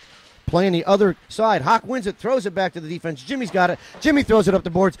Horn playing the other side. Hawk wins it, throws it back to the defense. Jimmy's got it. Jimmy throws it up the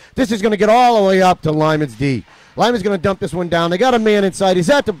boards. This is going to get all the way up to Lyman's D. Lyman's going to dump this one down. They got a man inside. He's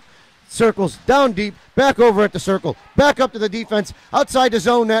at the circles, down deep, back over at the circle, back up to the defense. Outside the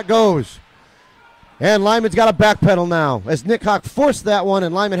zone, that goes. And Lyman's got a backpedal now as Nick Hawk forced that one,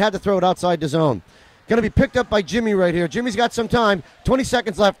 and Lyman had to throw it outside the zone. Going to be picked up by Jimmy right here. Jimmy's got some time, 20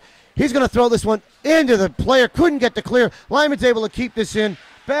 seconds left. He's going to throw this one into the player. Couldn't get the clear. Lyman's able to keep this in.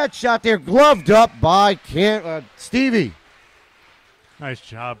 Bad shot there, gloved up by Stevie. Nice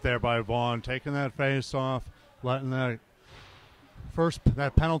job there by Vaughn, taking that face off, letting that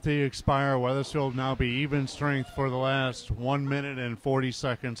penalty expire. Weathersfield now be even strength for the last 1 minute and 40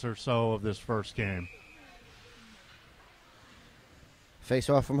 seconds or so of this first game. Face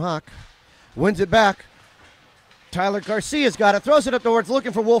off from Hawk. Wins it back. Tyler Garcia's got it. Throws it up towards,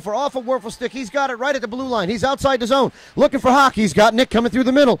 looking for Wolfer. Off of Wolfer's stick. He's got it right at the blue line. He's outside the zone. Looking for Hawk. He's got Nick coming through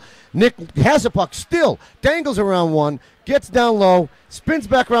the middle. Nick has a puck still. Dangles around one. Gets down low. Spins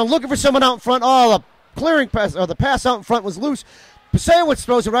back around. Looking for someone out in front. Oh, the clearing pass, or the pass out in front was loose. Pasewicz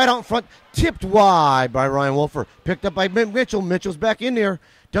throws it right out in front. Tipped wide by Ryan Wolfer. Picked up by Mitchell. Mitchell's back in there.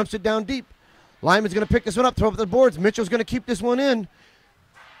 Dumps it down deep. Lyman's going to pick this one up. Throw it up the boards. Mitchell's going to keep this one in.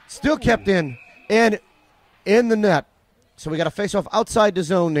 Still kept in. And in the net. So we got a face-off outside the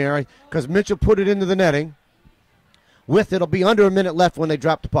zone there because Mitchell put it into the netting. With it'll be under a minute left when they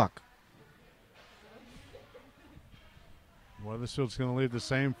drop the puck. Weathersfield's going to leave the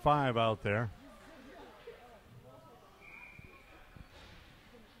same 5 out there.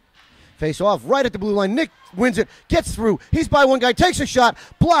 Face off right at the blue line. Nick wins it, gets through. He's by one guy, takes a shot,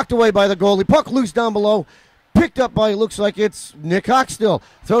 blocked away by the goalie. Puck loose down below. Picked up by, looks like it's Nick Hawk still.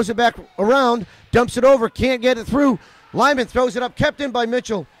 Throws it back around, dumps it over, can't get it through. Lyman throws it up, kept in by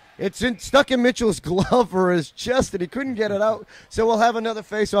Mitchell. It's stuck in Mitchell's glove or his chest, and he couldn't get it out. So we'll have another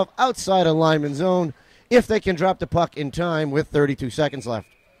face-off outside of Lyman's zone if they can drop the puck in time with 32 seconds left.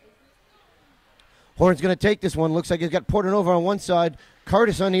 Horn's going to take this one. Looks like he's got Portanova on one side,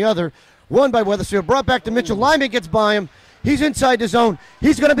 Curtis on the other. Won by Weathersfield, brought back to Mitchell. Lyman gets by him. He's inside the zone.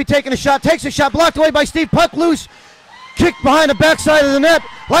 He's going to be taking a shot. Takes a shot, blocked away by Steve. Puck loose. Kicked behind the backside of the net.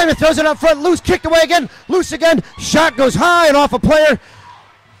 Lyman throws it up front. Loose, kicked away again. Loose again. Shot goes high and off a player.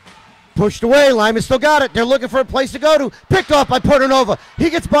 Pushed away. Lyman still got it. They're looking for a place to go to. Picked off by Portanova. He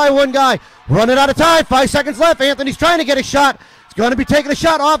gets by one guy. Running out of time. 5 seconds left. Anthony's trying to get a shot. He's going to be taking a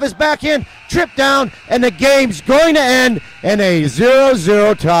shot off his backhand. Tripped down. And the game's going to end in a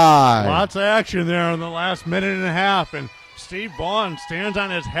 0-0 tie. Lots of action there in the last minute and a half. And Steve Vaughn stands on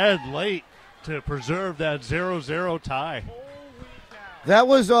his head late to preserve that 0-0 tie. That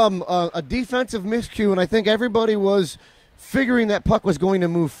was a defensive miscue, and I think everybody was figuring that puck was going to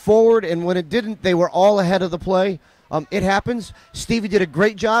move forward, and when it didn't, they were all ahead of the play. It happens. Stevie did a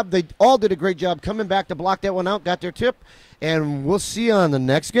great job. They all did a great job coming back to block that one out, got their tip, and we'll see you on the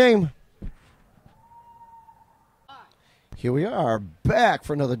next game. Here we are back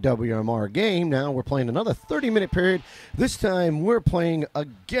for another WMR game. Now we're playing another 30-minute period. This time we're playing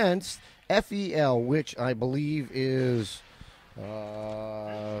against FEL, which I believe is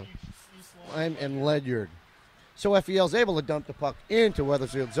and Ledyard. So FEL's able to dump the puck into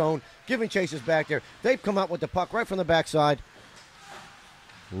Weathersfield zone. Giving chases back there. They've come out with the puck right from the backside.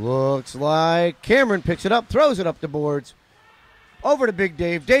 Looks like Cameron picks it up, throws it up the boards. Over to Big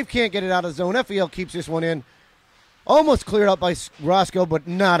Dave. Dave can't get it out of the zone. FEL keeps this one in. Almost cleared up by Roscoe, but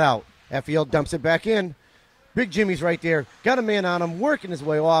not out. FEL dumps it back in. Big Jimmy's right there. Got a man on him, working his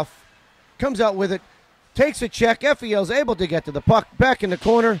way off. Comes out with it. Takes a check. FEL's able to get to the puck. Back in the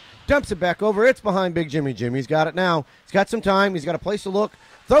corner. Dumps it back over. It's behind Big Jimmy. Jimmy's got it now. He's got some time. He's got a place to look.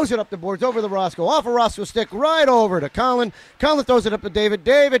 Throws it up the boards over the Roscoe. Off of Roscoe's stick. Right over to Colin. Colin throws it up to David.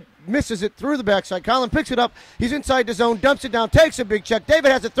 David misses it through the backside. Colin picks it up. He's inside the zone. Dumps it down. Takes a big check.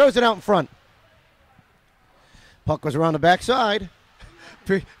 David has it. Throws it out in front. Puck was around the backside.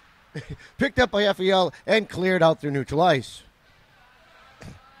 Picked up by FEL and cleared out through neutral ice.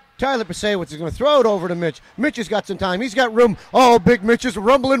 Tyler Pasewicz is going to throw it over to Mitch. Mitch has got some time. He's got room. Oh, big Mitch is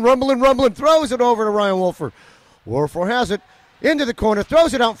rumbling. Throws it over to Ryan Wolfer. Wolfer has it into the corner.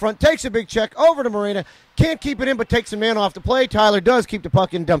 Throws it out front. Takes a big check over to Marina. Can't keep it in, but takes a man off the play. Tyler does keep the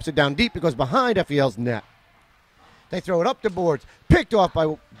puck in. Dumps it down deep because behind FEL's net. They throw it up the boards. Picked off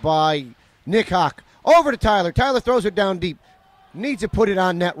by Nick Hawk. Over to Tyler. Tyler throws it down deep. Needs to put it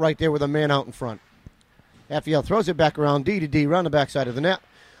on net right there with a man out in front. FEL throws it back around D to D, around the backside of the net.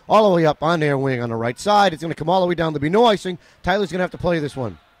 All the way up on their wing on the right side. It's going to come all the way down. There'll be no icing. Tyler's going to have to play this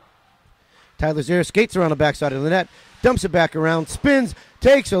one. Tyler's there, skates around the backside of the net, dumps it back around, spins,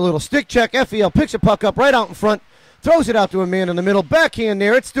 takes a little stick check. FEL picks a puck up right out in front, throws it out to a man in the middle. Backhand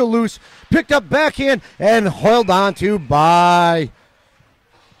there. It's still loose. Picked up backhand and held on to by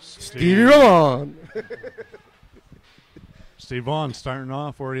Stevie Vaughn. Steve Vaughn starting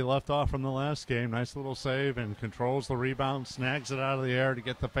off where he left off from the last game. Nice little save and controls the rebound, snags it out of the air to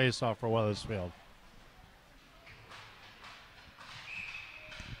get the face-off for Weathersfield.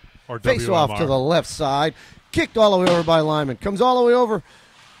 Or Face WMR. off to the left side. Kicked all the way over by Lyman. Comes all the way over.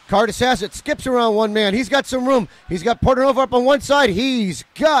 Curtis has it. Skips around one man. He's got some room. He's got Portanova up on one side. He's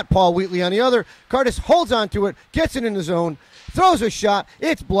got Paul Wheatley on the other. Curtis holds on to it. Gets it in the zone. Throws a shot.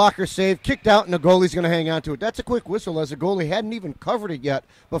 It's blocker save. Kicked out, and the goalie's going to hang on to it. That's a quick whistle as the goalie hadn't even covered it yet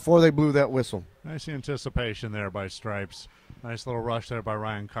before they blew that whistle. Nice anticipation there by Stripes. Nice little rush there by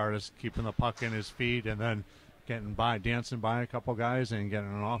Ryan Curtis, keeping the puck in his feet and then dancing by a couple guys and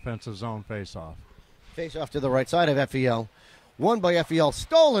getting an offensive zone face-off. Face-off to the right side of FEL. Won by FEL,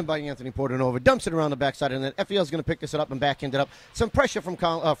 stolen by Anthony Portanova. Dumps it around the backside, and then FEL's going to pick this up and backhand it up. Some pressure from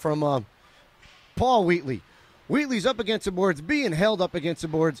Paul Wheatley. Wheatley's up against the boards, being held up against the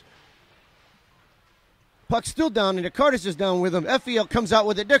boards. Puck's still down, and the Curtis is down with him. FEL comes out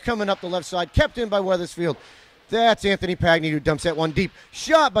with it. They're coming up the left side, kept in by Weathersfield. That's Anthony Pagney who dumps that one deep.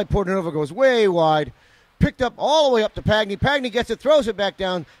 Shot by Portanova goes way wide. Picked up all the way up to Pagny. Pagny gets it, throws it back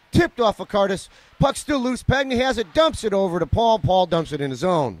down, tipped off of Curtis. Puck still loose. Pagny has it, dumps it over to Paul. Paul dumps it in his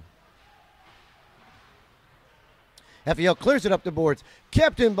own. FEL clears it up the boards.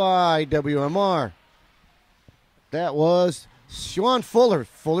 Kept in by WMR. That was Sean Fuller.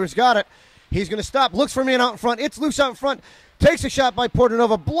 Fuller's got it. He's going to stop. Looks for a man out in front. It's loose out in front. Takes a shot by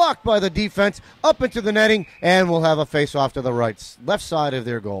Portanova. Blocked by the defense. Up into the netting. And we'll have a face-off to the right. Left side of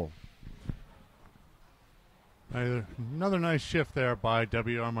their goal. Another nice shift there by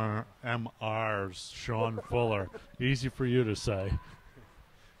WMR's Sean Fuller. Easy for you to say.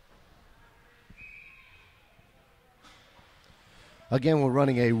 Again, we're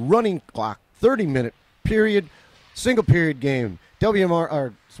running a running clock, 30-minute period, single-period game. WMR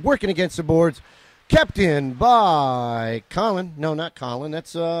are working against the boards. Kept in by Colin. No, not Colin.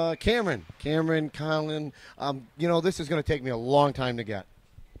 That's Cameron. Colin. This is going to take me a long time to get.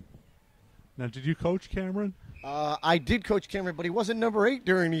 Now, did you coach Cameron? I did coach Cameron, but he wasn't number 8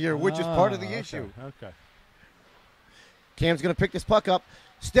 during the year, which is part of the issue. Okay. Cam's going to pick this puck up.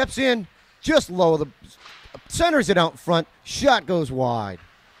 Steps in, just low. Centers it out front. Shot goes wide.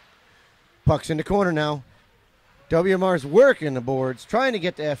 Puck's in the corner now. WMR's working the boards, trying to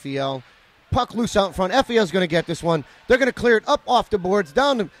get to FEL. Puck loose out in front. FEL's going to get this one. They're going to clear it up off the boards,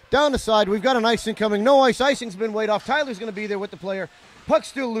 down the side. We've got an icing coming. No ice. Icing's been weighed off. Tyler's going to be there with the player. Puck's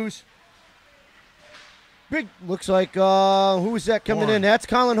still loose. Big, looks like, who is that coming in? That's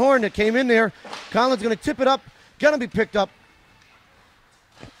Colin Horn that came in there. Colin's going to tip it up. Going to be picked up.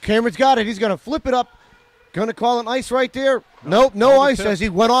 Cameron's got it. He's going to flip it up. Going to call an ice right there. Nope, no ice as he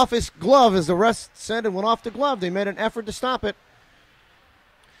went off his glove, as the rest said it went off the glove. They made an effort to stop it.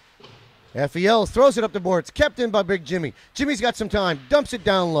 FEL throws it up the boards. Kept in by Big Jimmy. Jimmy's got some time. Dumps it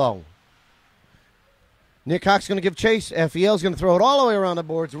down low. Nick Hawk's going to give chase. FEL's going to throw it all the way around the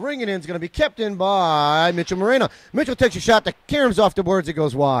boards. Ringing in is going to be kept in by Mitchell Moreno. Mitchell takes a shot. The caroms off the boards. It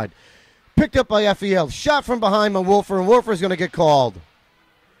goes wide. Picked up by FEL. Shot from behind by Wolfer, and Wolfer's going to get called.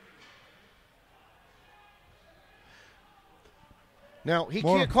 Now, he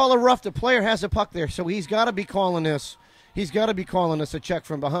can't call a rough. The player has a puck there, so he's got to be calling this. He's got to be calling this a check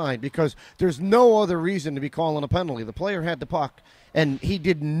from behind because there's no other reason to be calling a penalty. The player had the puck, and he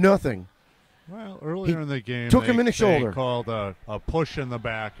did nothing. Well, earlier in the game, took him in the shoulder. They called a push in the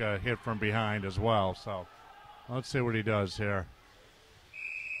back, a hit from behind as well. So let's see what he does here.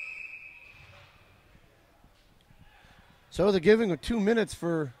 So they're giving him 2 minutes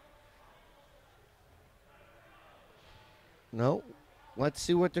for. No. Let's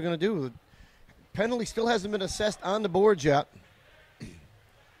see what they're going to do. The penalty still hasn't been assessed on the board yet.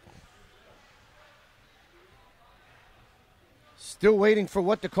 Still waiting for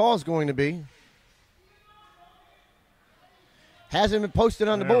what the call is going to be. Hasn't been posted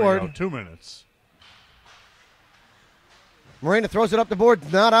on the board. We go, 2 minutes. Moreno throws it up the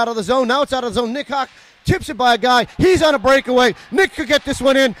board. Not out of the zone. Now it's out of the zone. Nick Hawk tips it by a guy. He's on a breakaway. Nick could get this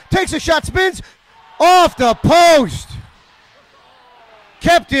one in. Takes a shot. Spins. Off the post.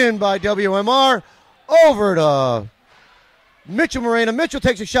 Kept in by WMR. Over to Mitchell Moreno. Mitchell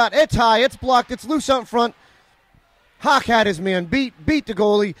takes a shot. It's high. It's blocked. It's loose out in front. Hawk had his man beat the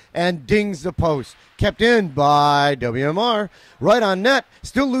goalie, and dings the post. Kept in by WMR. Right on net.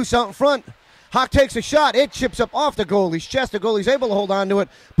 Still loose out in front. Hawk takes a shot. It chips up off the goalie's chest. The goalie's able to hold on to it.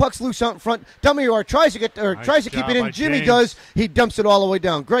 Puck's loose out in front. WMR tries to keep it in. Jimmy James does. He dumps it all the way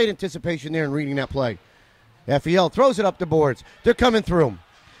down. Great anticipation there in reading that play. FEL throws it up the boards. They're coming through.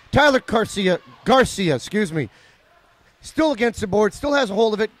 Tyler Garcia, still against the board, still has a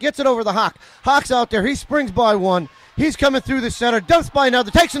hold of it, gets it over the Hawk. Hawk's out there. He springs by one. He's coming through the center, dumps by another,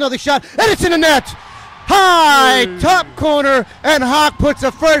 takes another shot, and it's in the net. High, top corner, and Hawk puts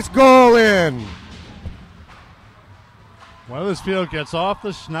the first goal in. Weathersfield gets off the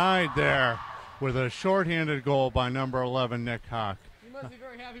schneid there with a shorthanded goal by number 11, Nick Hawk. You must be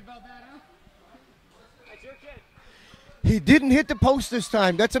very happy about that, huh? That's your kid. He didn't hit the post this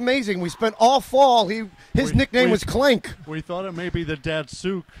time. That's amazing. We spent all fall. His nickname was Clank. We thought it may be the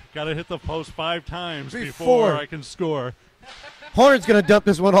Datsuk. Got to hit the post 5 times before I can score. Horn's going to dump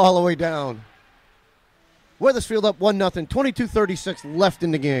this one all the way down. Weathersfield up 1-0. 22:36 left in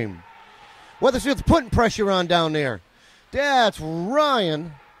the game. Weathersfield's putting pressure on down there. That's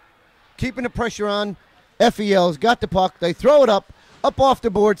Ryan keeping the pressure on. FEL's got the puck. They throw it up off the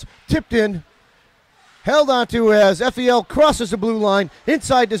boards, tipped in. Held onto as FEL crosses the blue line,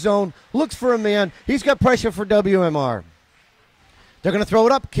 inside the zone, looks for a man. He's got pressure for WMR. They're going to throw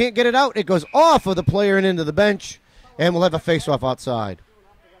it up, can't get it out. It goes off of the player and into the bench, and we'll have a face-off outside.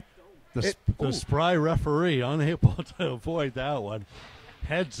 The spry referee, unable to avoid that one,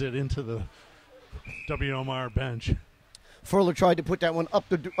 heads it into the WMR bench. Furler tried to put that one up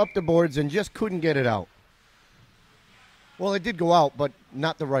the boards and just couldn't get it out. Well, it did go out, but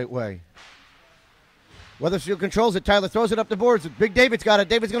not the right way. Weathersfield controls it. Tyler throws it up the boards. Big David's got it.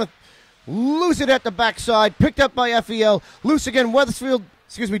 David's going to lose it at the backside. Picked up by FEL. Loose again.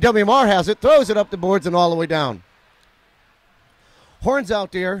 WMR has it. Throws it up the boards and all the way down. Horns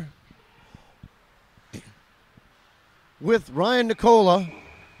out there with Ryan Nicola.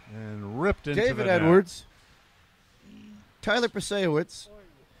 And ripped into David the Edwards. Tyler Prasewicz.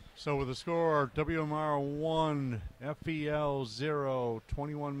 So with the score, WMR 1, FEL 0,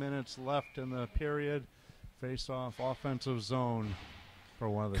 21 minutes left in the period. Face-off offensive zone for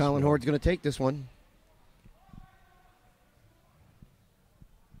Weathersfield. Colin Hord's going to take this one.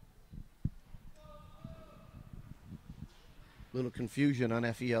 Little confusion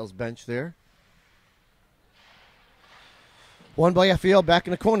on FEL's bench there. One by FEL back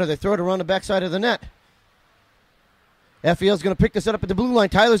in the corner. They throw it around the backside of the net. FEL's going to pick this up at the blue line.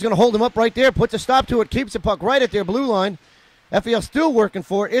 Tyler's going to hold him up right there, puts a stop to it, keeps the puck right at their blue line. FEL still working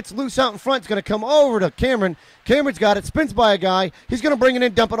for it. It's loose out in front. It's going to come over to Cameron. Cameron's got it, spins by a guy. He's going to bring it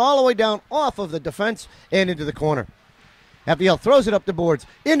in, dump it all the way down off of the defense and into the corner. FEL throws it up the boards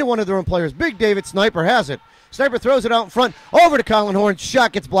into one of their own players. Big David Sniper has it. Sniper throws it out in front over to Colin Horn.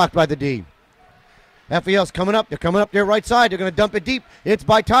 Shot gets blocked by the D. FEL's coming up. They're coming up their right side. They're going to dump it deep. It's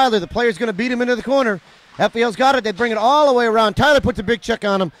by Tyler. The player's going to beat him into the corner. FEL's got it. They bring it all the way around. Tyler puts a big check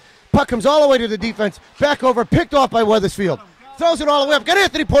on him. Puck comes all the way to the defense. Back over. Picked off by Weathersfield. Throws it all the way up. Got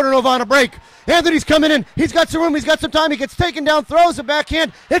Anthony Portanova on a break. Anthony's coming in. He's got some room. He's got some time. He gets taken down. Throws a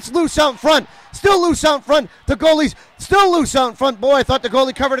backhand. It's loose out in front. Still loose out in front. The goalie's still loose out in front. Boy, I thought the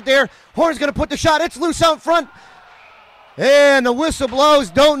goalie covered it there. Horn's going to put the shot. It's loose out in front. And the whistle blows.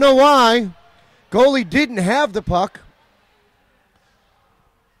 Don't know why. Goalie didn't have the puck.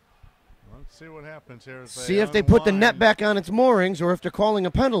 Let's see what happens here. See if they put the net back on its moorings or if they're calling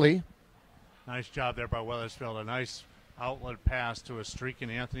a penalty. Nice job there by Weathersfield. A nice outlet pass to a streaking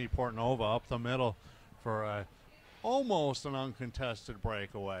Anthony Portanova up the middle for almost an uncontested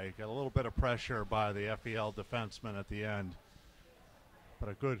breakaway. Got a little bit of pressure by the FEL defenseman at the end. But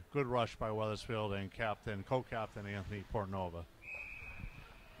a good rush by Weathersfield and co-captain Anthony Portanova.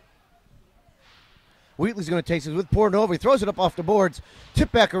 Wheatley's going to take this with Portanova. He throws it up off the boards.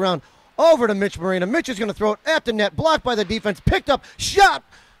 Tip back around over to Mitch Moreno. Mitch is going to throw it at the net. Blocked by the defense. Picked up. Shot.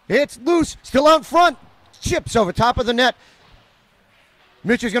 It's loose. Still out front. Chips over top of the net.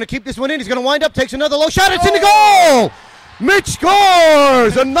 Mitch is going to keep this one in. He's going to wind up. Takes another low shot. It's in the goal. Mitch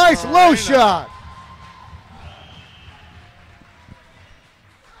scores. A nice low shot.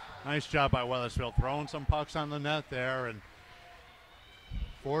 Nice job by Weathersfield throwing some pucks on the net there and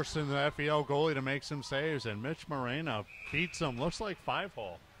forcing the FEL goalie to make some saves. And Mitch Moreno beats him. Looks like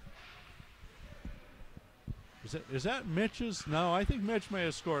 5-hole. Is that Mitch's? No, I think Mitch may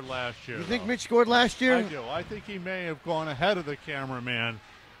have scored last year. You think Mitch scored last year? I do. I think he may have gone ahead of the cameraman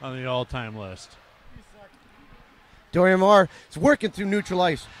on the all-time list. WMR is working through neutral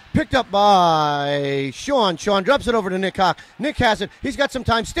ice. Picked up by Sean. Sean drops it over to Nick Hawk. Nick has it. He's got some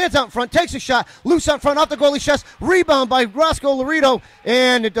time. Stands out in front. Takes a shot. Loose out front. Off the goalie's chest. Rebound by Roscoe Laredo.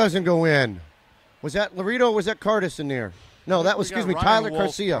 And it doesn't go in. Was that Laredo or was that Cardis in there? No, that was, Tyler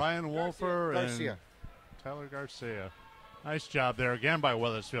Garcia. Ryan Wolfer Garcia. And Tyler Garcia. Nice job there again by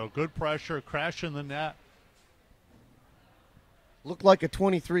Weathersfield. Good pressure. Crash in the net. Looked like a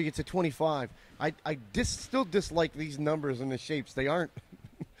 23. It's a 25. I still dislike these numbers and the shapes. They aren't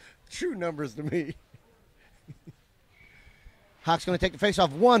true numbers to me. Hawk's going to take the face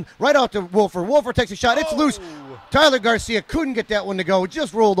off. One right out to Wolfer. Wolfer takes a shot. It's loose. Tyler Garcia couldn't get that one to go. It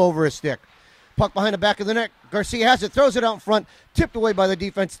just rolled over his stick. Puck behind the back of the net. Garcia has it. Throws it out in front. Tipped away by the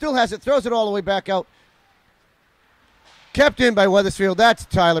defense. Still has it. Throws it all the way back out. Kept in by Weathersfield. That's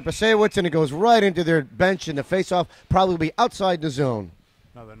Tyler Prasewicz, and it goes right into their bench, and the face-off probably be outside the zone.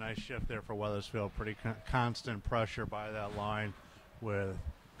 Another nice shift there for Weathersfield. Pretty constant pressure by that line with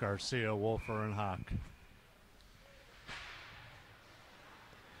Garcia, Wolfer, and Hawk.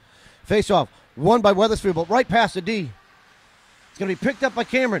 Face-off, won by Weathersfield, but right past the D. It's going to be picked up by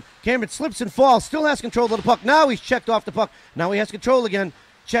Cameron. Cameron slips and falls, still has control of the puck. Now he's checked off the puck. Now he has control again.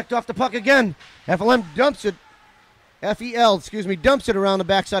 Checked off the puck again. FEL dumps it around the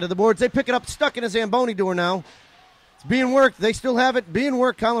backside of the boards. They pick it up, stuck in a Zamboni door now. It's being worked. They still have it. Being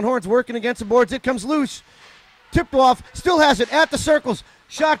worked. Colin Horn's working against the boards. It comes loose. Tipped off. Still has it at the circles.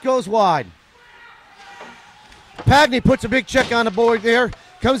 Shot goes wide. Pagney puts a big check on the board there.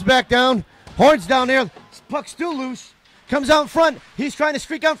 Comes back down. Horn's down there. Puck's still loose. Comes out in front. He's trying to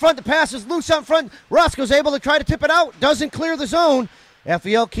streak out in front. The pass is loose out in front. Roscoe's able to try to tip it out. Doesn't clear the zone.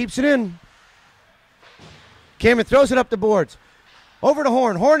 FEL keeps it in. Cameron throws it up the boards. Over to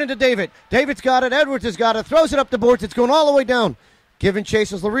Horn. Horn into David. David's got it. Edwards has got it. Throws it up the boards. It's going all the way down. Giving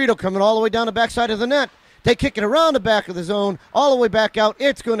chase is Laredo coming all the way down the backside of the net. They kick it around the back of the zone, all the way back out.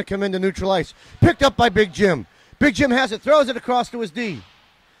 It's going to come into neutral ice. Picked up by Big Jim. Big Jim has it, throws it across to his D.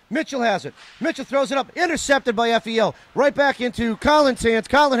 Mitchell has it. Mitchell throws it up, intercepted by FEL. Right back into Colin's hands.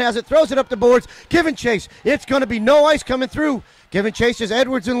 Colin has it, throws it up the boards. Giving chase. It's going to be no ice coming through. Giving chase is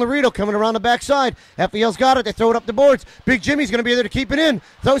Edwards and Laredo coming around the backside. FEL's got it. They throw it up the boards. Big Jimmy's going to be there to keep it in.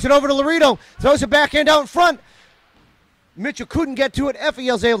 Throws it over to Laredo. Throws it backhand out in front. Mitchell couldn't get to it.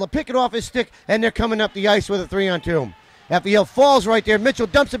 FEL's able to pick it off his stick, and they're coming up the ice with a 3-on-2. FEL falls right there. Mitchell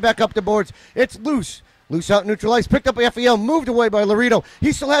dumps it back up the boards. It's loose. Loose out neutral ice. Picked up by FEL. Moved away by Laredo.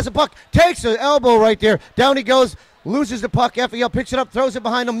 He still has a puck. Takes an elbow right there. Down he goes. Loses the puck. FEL picks it up. Throws it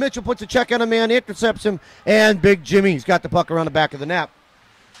behind him. Mitchell puts a check on a man. Intercepts him. And Big Jimmy's got the puck around the back of the net.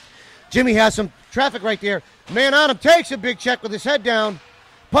 Jimmy has some traffic right there. Man on him. Takes a big check with his head down.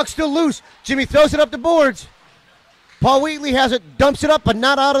 Puck still loose. Jimmy throws it up the boards. Paul Wheatley has it, dumps it up, but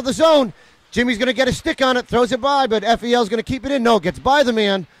not out of the zone. Jimmy's going to get a stick on it, throws it by, but FEL's going to keep it in. No, gets by the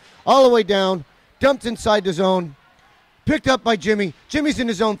man, all the way down, dumped inside the zone, picked up by Jimmy. Jimmy's in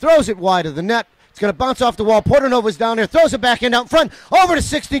the zone, throws it wide of the net. It's going to bounce off the wall. Porternova's down there, throws it back in out in front, over to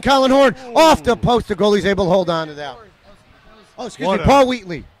 16, Colin Horn, off the post. The goalie's able to hold on to that. Oh, excuse me, Paul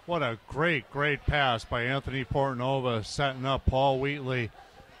Wheatley. What a great pass by Anthony Portnova, setting up Paul Wheatley.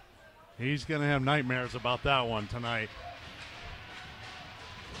 He's going to have nightmares about that one tonight.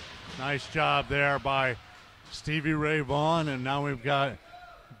 Nice job there by Stevie Ray Vaughn, and now we've got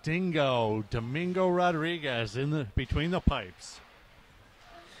Domingo Rodriguez between the pipes.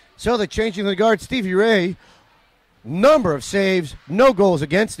 So they're changing the guard. Stevie Ray, number of saves, no goals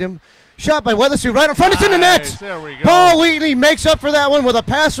against him. Shot by Weathersfield right in front. It's in the net. There we go. Paul Wheatley makes up for that one with a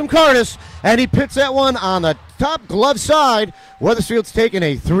pass from Curtis, and he pits that one on the top glove side. Weathersfield's taking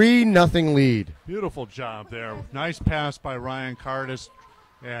a 3-0 lead. Beautiful job there. Nice pass by Ryan Curtis,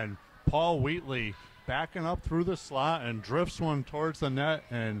 and Paul Wheatley backing up through the slot and drifts one towards the net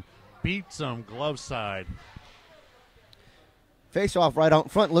and beats him glove side. Face off right out in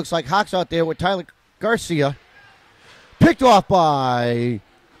front. Looks like Hawks out there with Tyler Garcia. Picked off by...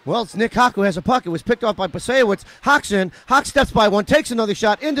 Well, it's Nick Hawk who has a puck. It was picked off by Pasewicz. Hawk's in. Hawk steps by one, takes another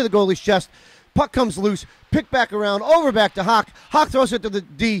shot into the goalie's chest. Puck comes loose. Picked back around, over back to Hawk. Hawk throws it to the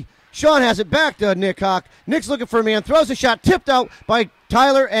D. Sean has it back to Nick Hawk. Nick's looking for a man, throws a shot, tipped out by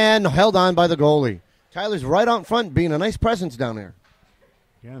Tyler and held on by the goalie. Tyler's right out in front, being a nice presence down there.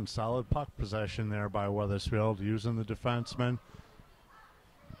 Again, solid puck possession there by Weathersfield, using the defenseman.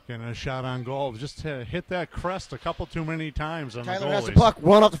 Getting a shot on goal. Just hit that crest a couple too many times on the goalies. Tyler has the puck,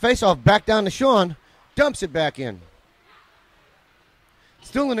 one off the faceoff, back down to Sean, dumps it back in.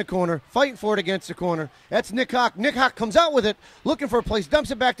 Still in the corner, fighting for it against the corner. That's Nick Hawk. Nick Hawk comes out with it, looking for a place,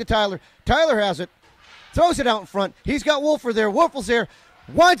 dumps it back to Tyler. Tyler has it, throws it out in front. He's got Wolfer there. Wolfer's there,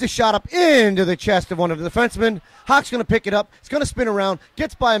 winds a shot up into the chest of one of the defensemen. Hawk's going to pick it up. It's going to spin around,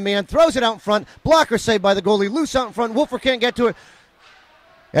 gets by a man, throws it out in front. Blocker saved by the goalie, loose out in front. Wolfer can't get to it.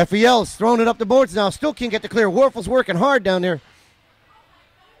 FEL's throwing it up the boards now. Still can't get the clear. Wolfer's working hard down there.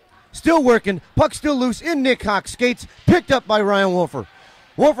 Still working. Puck still loose in Nick Hawk's skates. Picked up by Ryan Wolfer.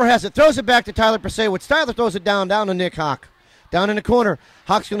 Wolfer has it, throws it back to Tyler Pasewicz. Tyler throws it down to Nick Hawk. Down in the corner.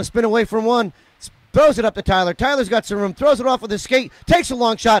 Hawk's going to spin away from one. Throws it up to Tyler. Tyler's got some room. Throws it off with his skate. Takes a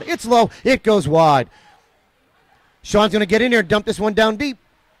long shot. It's low. It goes wide. Sean's going to get in there and dump this one down deep.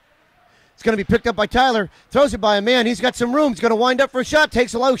 It's going to be picked up by Tyler. Throws it by a man. He's got some room. He's going to wind up for a shot.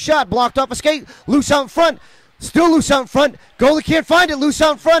 Takes a low shot. Blocked off a skate. Loose out in front. Still loose out in front. Goalie can't find it. Loose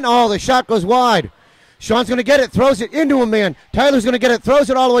out in front. Oh, the shot goes wide. Sean's going to get it. Throws it into a man. Tyler's going to get it.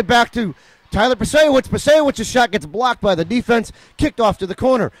 Throws it all the way back to Tyler Pasewicz. Pasewicz's shot gets blocked by the defense. Kicked off to the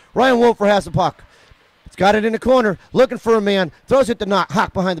corner. Ryan Wolfer has the puck. It's got it in the corner. Looking for a man. Throws it to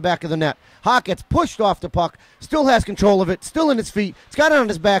Hawk behind the back of the net. Hawk gets pushed off the puck. Still has control of it. Still in his feet. It's got it on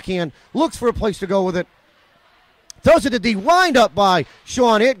his backhand. Looks for a place to go with it. Throws it to D. Wind up by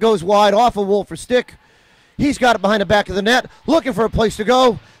Sean. It goes wide off of Wolfer's stick. He's got it behind the back of the net. Looking for a place to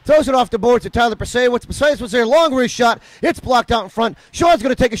go. Throws it off the board to Tyler Pasewicz. Pasewicz was there. Long range shot. It's blocked out in front. Sean's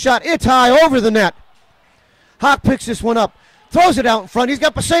going to take a shot. It's high over the net. Hawk picks this one up. Throws it out in front. He's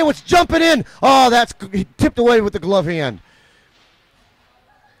got Pasewicz jumping in. Oh, that's tipped away with the glove hand.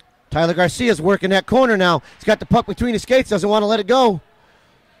 Tyler Garcia's working that corner now. He's got the puck between his skates. Doesn't want to let it go.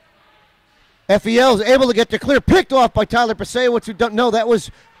 FEL is able to get the clear. Picked off by Tyler Pasewicz. Who dumped. No, that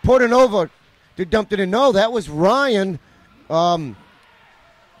was Portanova who dumped it in. No, that was Ryan. I'm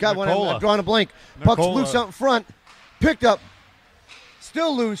drawing a blank. Puck's loose out in front. Picked up.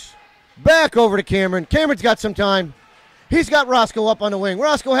 Still loose. Back over to Cameron. Cameron's got some time. He's got Roscoe up on the wing.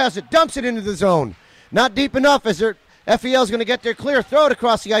 Roscoe has it, dumps it into the zone. Not deep enough as FEL's going to get there clear. Throw it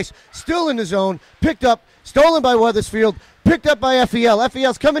across the ice. Still in the zone. Picked up. Stolen by Weathersfield. Picked up by FEL.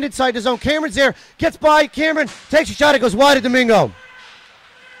 FEL's coming inside the zone. Cameron's there. Gets by. Cameron takes a shot. It goes wide of Domingo.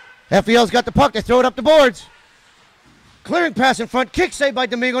 FEL's got the puck. They throw it up the boards. Clearing pass in front. Kick saved by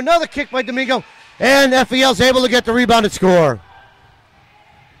Domingo. Another kick by Domingo. And FEL's able to get the rebound and score.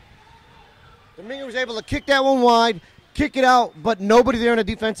 Domingo was able to kick that one wide, kick it out, but nobody there on the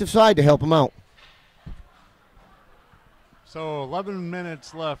defensive side to help him out. So 11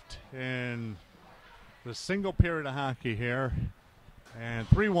 minutes left in the single period of hockey here. And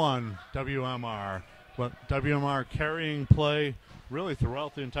 3-1 WMR. But WMR carrying play really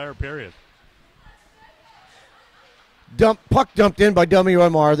throughout the entire period. Puck dumped in by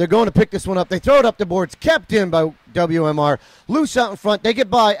WMR. They're going to pick this one up. They throw it up the boards. Kept in by WMR. Loose out in front. They get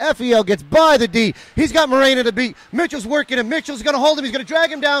by. FEL gets by the D. He's got Moreno to beat. Mitchell's working him. Mitchell's going to hold him. He's going to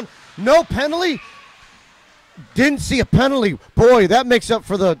drag him down. No penalty. Didn't see a penalty. Boy, that makes up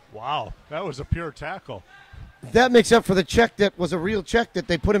for the... Wow, that was a pure tackle. That makes up for the check that was a real check that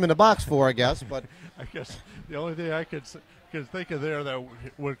they put him in the box for, I guess. But I guess the only thing I could think of there that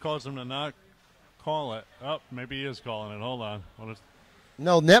would cause him to not call it. Oh, maybe he is calling it. Hold on.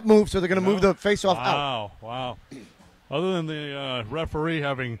 No, net move, so they're going to move the face-off out. Wow. Other than the referee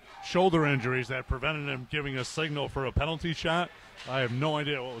having shoulder injuries that prevented him giving a signal for a penalty shot, I have no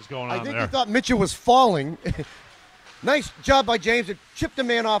idea what was going on there. I think he thought Mitchell was falling. Nice job by James to chip the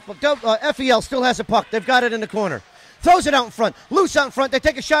man off. But FEL still has a puck. They've got it in the corner. Throws it out in front. Loose out in front. They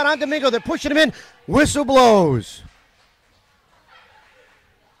take a shot on Domingo. They're pushing him in. Whistle blows.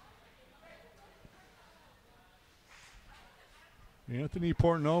 Anthony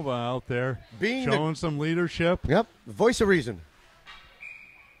Portnova out there Being showing some leadership. Yep, the voice of reason.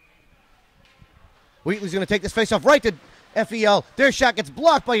 Wheatley's going to take this face-off right to FEL. Their shot gets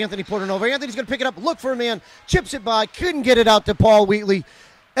blocked by Anthony Portnova. Anthony's going to pick it up, look for a man, chips it by, couldn't get it out to Paul Wheatley.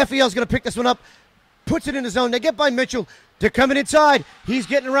 FEL's going to pick this one up, puts it in the zone. They get by Mitchell. They're coming inside. He's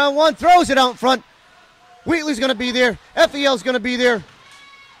getting around one, throws it out in front. Wheatley's going to be there. FEL's going to be there.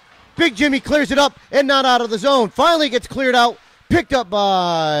 Big Jimmy clears it up and not out of the zone. Finally gets cleared out. Picked up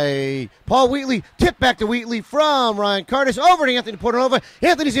by Paul Wheatley. Tipped back to Wheatley from Ryan Curtis. Over to Anthony Portnova.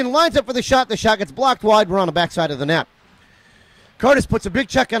 Anthony's in, lines up for the shot. The shot gets blocked wide. We're on the backside of the net. Curtis puts a big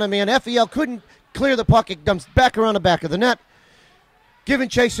check on a man. FEL couldn't clear the puck. It dumps back around the back of the net. Giving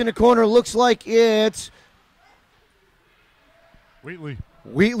chase in the corner. Looks like it's Wheatley,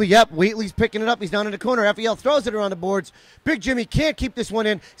 yep. Wheatley's picking it up. He's down in the corner. FEL throws it around the boards. Big Jimmy can't keep this one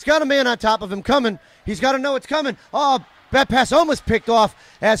in. He's got a man on top of him coming. He's got to know it's coming. Oh, that pass almost picked off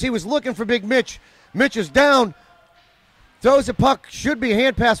as he was looking for Big Mitch. Mitch is down. Throws the puck. Should be a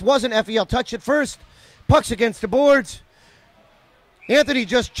hand pass. Wasn't. FEL touched it first. Puck's against the boards. Anthony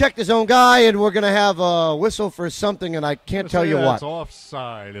just checked his own guy, and we're going to have a whistle for something, and I can't tell you what. It's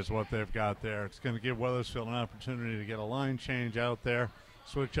offside is what they've got there. It's going to give Weathersfield an opportunity to get a line change out there,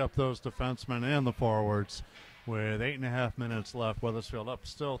 switch up those defensemen and the forwards. With 8.5 minutes left, Weathersfield up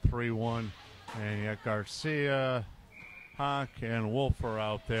still 3-1. And you got Garcia, Hawk, and Wolf are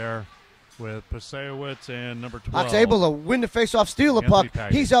out there with Pasewicz and number 12. Hawk's able to win the faceoff, steal the puck.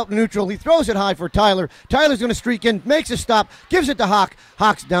 Package. He's out neutral. He throws it high for Tyler. Tyler's going to streak in, makes a stop, gives it to Hawk.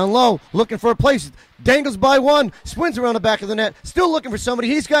 Hawk's down low, looking for a place. Dangles by one, spins around the back of the net. Still looking for somebody.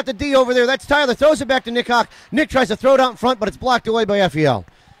 He's got the D over there. That's Tyler. Throws it back to Nick Hawk. Nick tries to throw it out in front, but it's blocked away by FEL.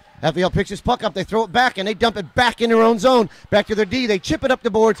 FEL picks his puck up. They throw it back, and they dump it back in their own zone. Back to their D. They chip it up the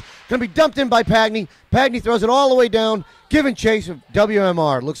boards. Going to be dumped in by Pagney. Pagney throws it all the way down. Giving chase of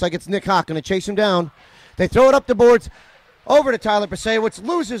WMR. Looks like it's Nick Hawk going to chase him down. They throw it up the boards. Over to Tyler Pasewicz.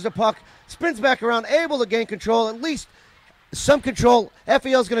 Loses the puck. Spins back around. Able to gain control. At least some control.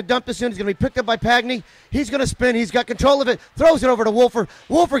 FEL's going to dump this in. He's going to be picked up by Pagney. He's going to spin. He's got control of it. Throws it over to Wolfer.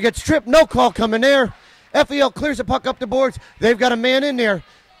 Wolfer gets tripped. No call coming there. FEL clears the puck up the boards. They've got a man in there.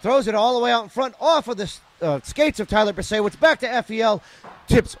 Throws it all the way out in front, off of the skates of Tyler Pasewicz. Back to FEL.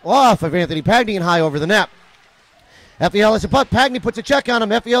 Tips off of Anthony Pagney and high over the net. FEL has a puck. Pagney puts a check on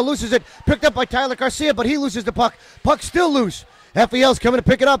him. FEL loses it. Picked up by Tyler Garcia, but he loses the puck. Puck still loose. FEL's coming to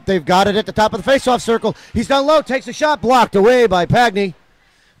pick it up. They've got it at the top of the faceoff circle. He's down low, takes a shot, blocked away by Pagney.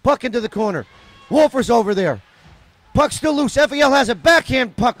 Puck into the corner. Wolfer's over there. Puck still loose. FEL has a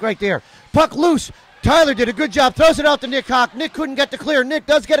backhand puck right there. Puck loose. Tyler did a good job. Throws it out to Nick Hawk. Nick couldn't get the clear. Nick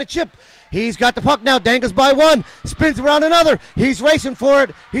does get a chip. He's got the puck now. Dangles by one. Spins around another. He's racing for it.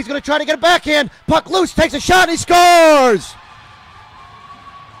 He's going to try to get a backhand. Puck loose. Takes a shot. He scores.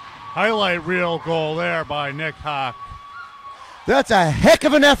 Highlight reel goal there by Nick Hawk. That's a heck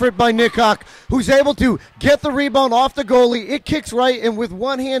of an effort by Nick Hawk, who's able to get the rebound off the goalie. It kicks right, and with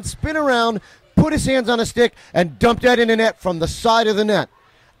one hand, spin around, put his hands on a stick, and dump that in the net from the side of the net.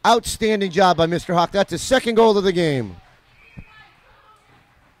 Outstanding job by Mr. Hawk. That's his second goal of the game.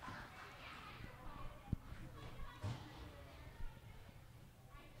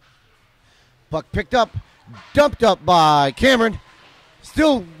 Puck picked up, dumped up by Cameron.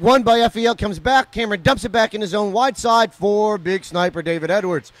 Still won by FEL, comes back. Cameron dumps it back in his own wide side for big sniper David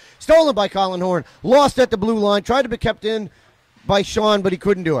Edwards. Stolen by Colin Horn. Lost at the blue line. Tried to be kept in by Sean, but he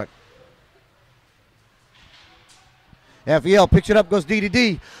couldn't do it. FEL picks it up, goes D to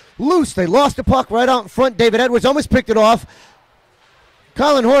D. Loose. They lost the puck right out in front. David Edwards almost picked it off.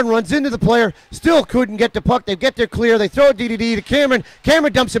 Colin Horn runs into the player. Still couldn't get the puck. They get there clear. They throw it D to D to Cameron.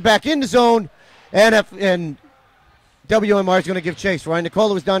 Cameron dumps it back in the zone. And WMR is going to give chase. Ryan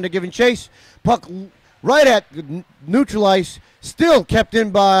Nicola was down there giving chase. Puck right at neutral ice. Still kept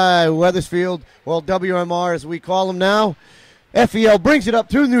in by Weathersfield. Well, WMR as we call him now. FEL brings it up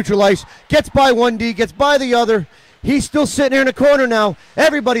through neutral ice. Gets by 1D. Gets by the other. He's still sitting here in the corner now.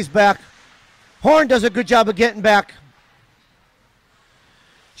 Everybody's back. Horn does a good job of getting back.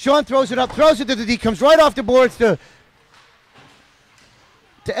 Sean throws it up. Throws it to the D. Comes right off the boards to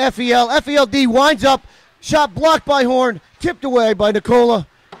FEL. FELD winds up. Shot blocked by Horn. Tipped away by Nicola.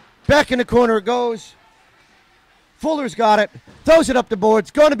 Back in the corner it goes. Fuller's got it. Throws it up the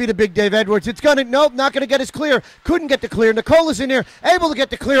boards. Going to be the big Dave Edwards. It's going to, nope, not going to get his clear. Couldn't get the clear. Nicola's in there. Able to get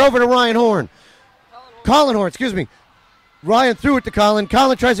the clear over to Ryan Horn. Colin Horn, excuse me. Ryan threw it to Colin.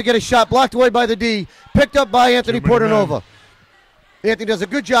 Colin tries to get a shot. Blocked away by the D. Picked up by Anthony Portanova. Anthony does a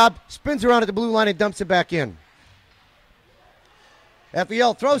good job. Spins around at the blue line and dumps it back in.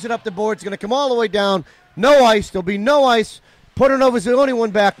 FEL throws it up the board. It's going to come all the way down. No ice. There'll be no ice. Portanova's the only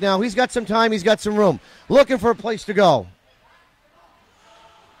one back now. He's got some time. He's got some room. Looking for a place to go.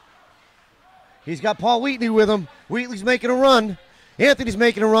 He's got Paul Wheatley with him. Wheatley's making a run. Anthony's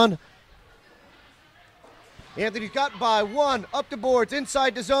making a run. Anthony's got by one. Up the boards.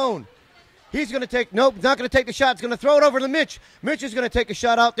 Inside the zone. He's going to take, nope, not going to take the shot. He's going to throw it over to Mitch. Mitch is going to take a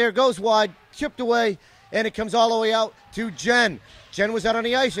shot out there. Goes wide. Chipped away. And it comes all the way out to Jen. Jen was out on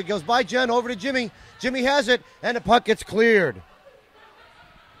the ice. It goes by Jen over to Jimmy. Jimmy has it, and the puck gets cleared.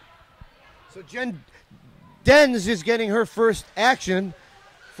 So Jen Denz is getting her first action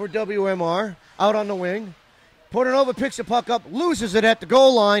for WMR out on the wing. Portanova picks the puck up, loses it at the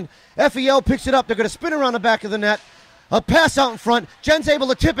goal line. FEL picks it up. They're going to spin around the back of the net. A pass out in front. Jen's able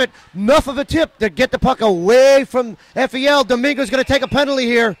to tip it. Enough of a tip to get the puck away from FEL. Domingo's going to take a penalty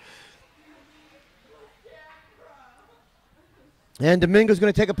here. And Domingo's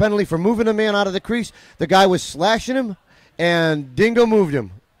going to take a penalty for moving a man out of the crease. The guy was slashing him, and Dingo moved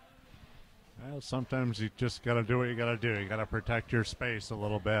him. Well, sometimes you just got to do what you got to do. You got to protect your space a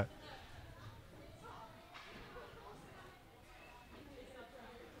little bit.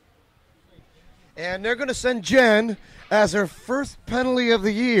 And they're going to send Jen as her first penalty of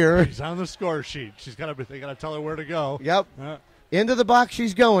the year. She's on the score sheet. They got to tell her where to go. Yep. Into the box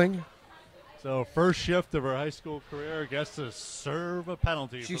she's going. So first shift of her high school career gets to serve a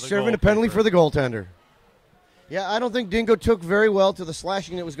penalty. She's for the serving a penalty for the goaltender. Yeah, I don't think Dingo took very well to the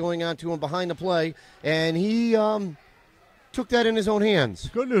slashing that was going on to him behind the play, and he took that in his own hands.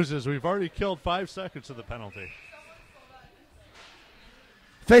 Good news is we've already killed 5 seconds of the penalty.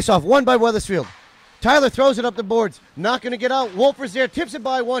 Face-off, won by Weathersfield. Tyler throws it up the boards. Not going to get out. Wolfer's there. Tips it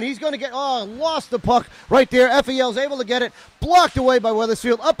by one. He's going to get, lost the puck right there. FEL's able to get it. Blocked away by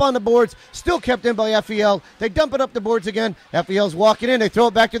Weathersfield. Up on the boards. Still kept in by FEL. They dump it up the boards again. FEL's walking in. They throw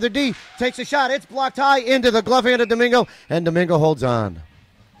it back to their D. Takes a shot. It's blocked high into the glove hand of Domingo. And Domingo holds on.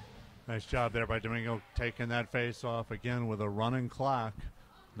 Nice job there by Domingo taking that face off again with a running clock.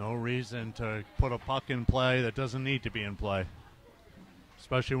 No reason to put a puck in play that doesn't need to be in play,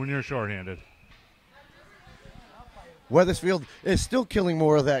 especially when you're shorthanded. Weathersfield is still killing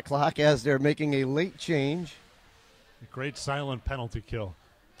more of that clock as they're making a late change. A great silent penalty kill.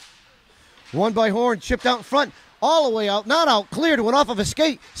 Won by Horn, chipped out in front, all the way out, not out, cleared, went off of a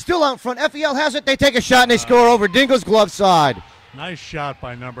skate, still out in front. FEL has it, they take a shot and they score over Dingo's glove side. Nice shot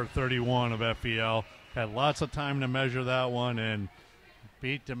by number 31 of FEL. Had lots of time to measure that one and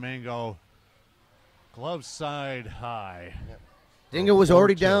beat Domingo glove side high. Yep. Dingo was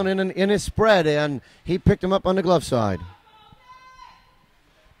already down in his spread, and he picked him up on the glove side.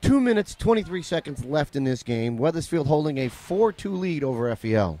 2 minutes, 23 seconds left in this game. Weathersfield holding a 4-2 lead over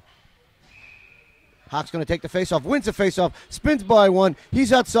FEL. Hawk's going to take the faceoff, wins the faceoff, spins by one.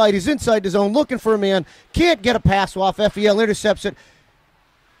 He's outside. He's inside the zone, looking for a man. Can't get a pass off. FEL intercepts it.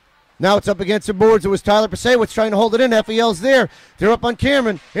 Now it's up against the boards. It was Tyler Pasewicz trying to hold it in. FEL's there. They're up on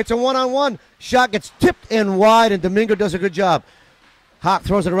Cameron. It's a one-on-one. Shot gets tipped and wide, and Domingo does a good job. Hawk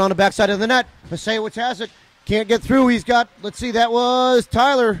throws it around the backside of the net. Pasewicz has it. Can't get through. He's got, let's see, that was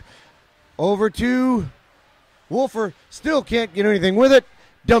Tyler. Over to Wolfer. Still can't get anything with it.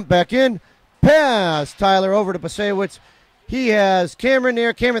 Dump back in. Pass. Tyler over to Pasewicz. He has Cameron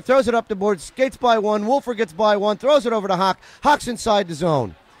there. Cameron throws it up the board. Skates by one. Wolfer gets by one. Throws it over to Hawk. Hawk's inside the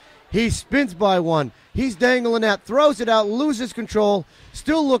zone. He spins by one. He's dangling that. Throws it out. Loses control.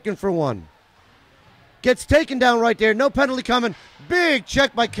 Still looking for one. Gets taken down right there. No penalty coming. Big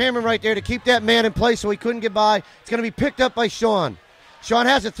check by Cameron right there to keep that man in place so he couldn't get by. It's going to be picked up by Sean. Sean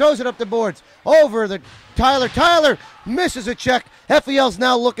has it. Throws it up the boards. Over the Tyler. Tyler misses a check. FEL's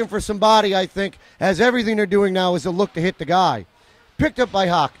now looking for somebody, I think, as everything they're doing now is a look to hit the guy. Picked up by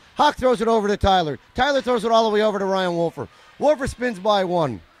Hawk. Hawk throws it over to Tyler. Tyler throws it all the way over to Ryan Wolfer. Wolfer spins by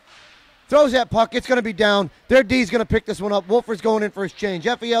one. Throws that puck. It's going to be down. Their D's going to pick this one up. Wolfer's going in for his change.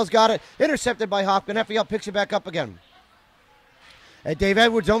 FEL's got it. Intercepted by Hawk, and FEL picks it back up again. And Dave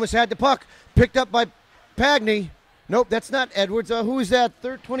Edwards almost had the puck. Picked up by Pagney. Nope, that's not Edwards. Who is that?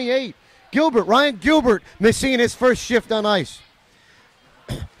 28. Gilbert. Ryan Gilbert missing his first shift on ice.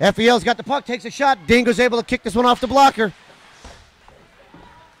 FEL's got the puck. Takes a shot. Dingo's able to kick this one off the blocker.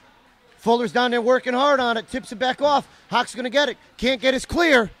 Fuller's down there working hard on it. Tips it back off. Hawk's going to get it. Can't get his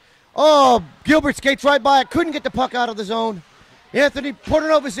clear. Oh, Gilbert skates right by it. Couldn't get the puck out of the zone. Anthony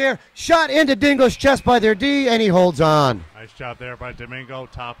Portanova's there. Shot into Dingo's chest by their D, and he holds on. Nice job there by Domingo.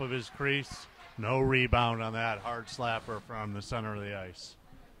 Top of his crease. No rebound on that. Hard slapper from the center of the ice.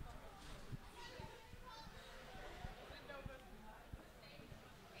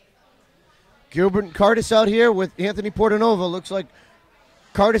 Gilbert and Cardis out here with Anthony Portanova. Looks like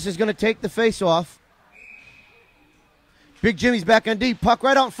Cardis is going to take the face off. Big Jimmy's back on D. Puck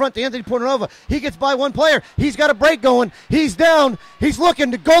right out in front to Anthony Portanova. He gets by one player. He's got a break going. He's down. He's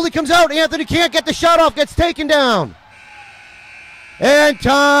looking. The goalie comes out. Anthony can't get the shot off. Gets taken down. And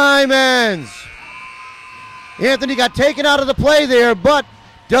time ends. Anthony got taken out of the play there, but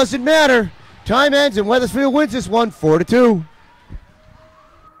doesn't matter. Time ends, and Wethersfield wins this one 4-2.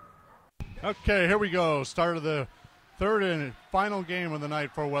 Okay, here we go. Start of the third and final game of the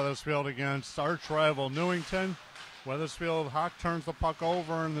night for Wethersfield against arch rival Newington. Wethersfield, Hawk turns the puck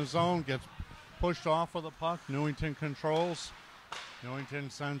over in the zone, gets pushed off of the puck. Newington controls.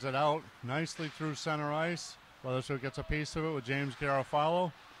 Newington sends it out nicely through center ice. Wethersfield gets a piece of it with James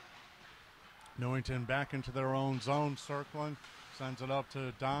Garofalo. Newington back into their own zone, circling, sends it up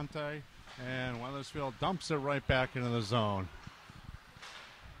to Dante, and Wethersfield dumps it right back into the zone.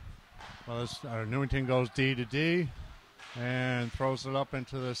 Newington goes D to D and throws it up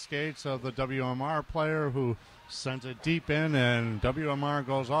into the skates of the WMR player, who sends it deep in, and WMR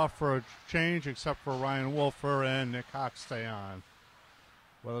goes off for a change except for Ryan Wolfer and Nick Hawk stay on.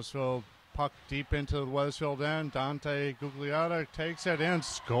 Wethersfield puck deep into the Wethersfield end. Dante Gugliotta takes it and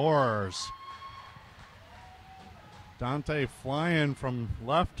scores. Dante flying from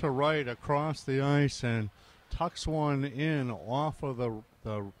left to right across the ice and tucks one in off of the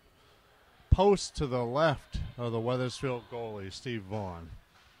post to the left of the Wethersfield goalie, Steve Vaughn.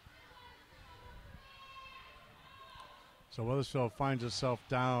 So Wethersfield finds itself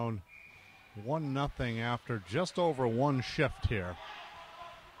down 1-0 after just over one shift here.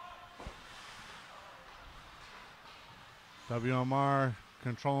 WMR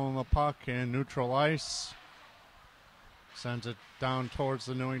controlling the puck in neutral ice. Sends it down towards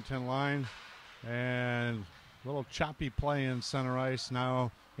the Newington line. And a little choppy play in center ice.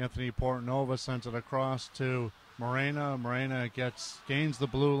 Now Anthony Portanova sends it across to Morena. Morena gains the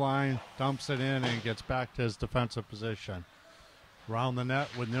blue line, dumps it in, and gets back to his defensive position. Around the net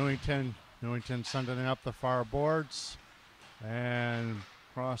with Newington. Newington sending it up the far boards and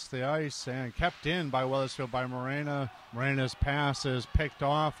across the ice and kept in by Wethersfield by Morena. Morena's pass is picked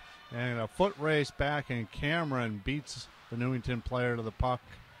off and a foot race back, and Cameron beats the Newington player to the puck.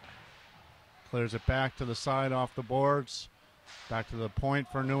 Clears it back to the side off the boards. Back to the point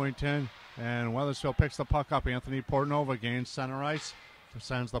for Newington, and Wethersfield picks the puck up. Anthony Portanova gains center ice,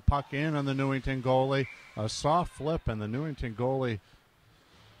 sends the puck in on the Newington goalie. A soft flip, and the Newington goalie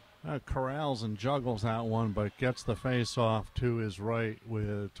corrals and juggles that one, but gets the face off to his right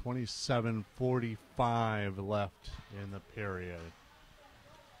with 27:45 left in the period.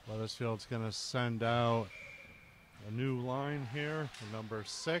 Wethersfield's going to send out a new line here, number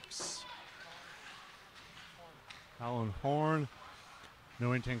 6. Alan Horn.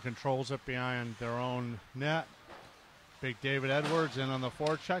 Newington controls it behind their own net. Big David Edwards in on the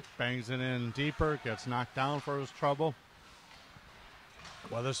forecheck, bangs it in deeper, gets knocked down for his trouble.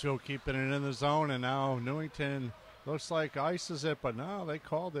 Weathersfield keeping it in the zone, and now Newington looks like ices it, but no, they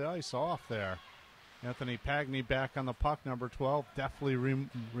called the ice off there. Anthony Pagney back on the puck, number 12, definitely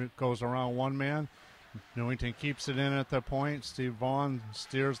goes around one man. Newington keeps it in at the point. Steve Vaughn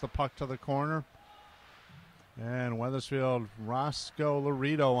steers the puck to the corner. And Weathersfield, Roscoe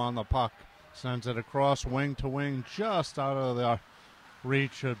Laredo on the puck. Sends it across wing to wing, just out of the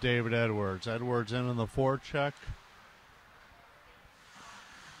reach of David Edwards. Edwards in on the forecheck.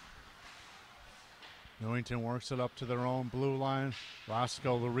 Newington works it up to their own blue line.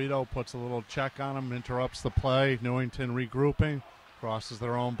 Roscoe Laredo puts a little check on him, interrupts the play. Newington regrouping, crosses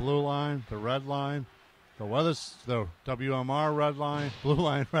their own blue line, the red line, the WMR red line, blue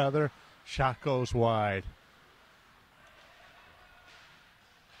line rather. Shot goes wide.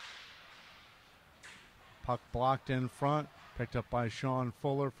 Puck blocked in front, picked up by Sean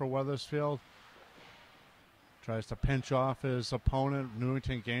Fuller for Weathersfield. Tries to pinch off his opponent.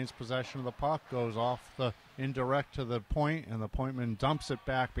 Newington gains possession of the puck, goes off the indirect to the point, and the pointman dumps it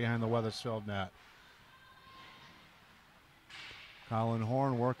back behind the Weathersfield net. Colin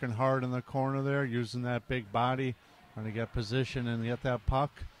Horn working hard in the corner there, using that big body, trying to get position and get that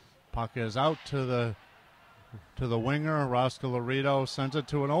puck. Puck is out to the winger. Roscoe Laredo sends it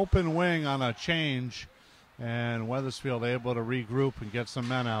to an open wing on a change, and Weathersfield able to regroup and get some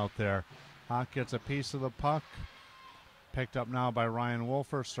men out there. Hawk gets a piece of the puck. Picked up now by Ryan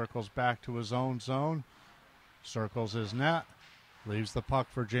Wolfer. Circles back to his own zone. Circles his net. Leaves the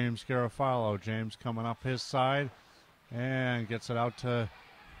puck for James Garofalo. James coming up his side and gets it out to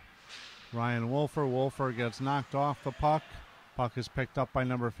Ryan Wolfer. Wolfer gets knocked off the puck. Puck is picked up by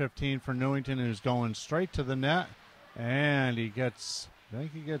number 15 for Newington, who's going straight to the net. And I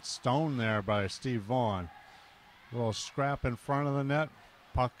think he gets stoned there by Steve Vaughn. A little scrap in front of the net.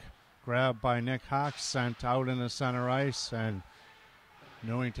 Puck grabbed by Nick Hawk, sent out into center ice, and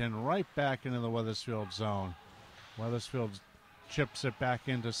Newington right back into the Weathersfield zone. Weathersfield chips it back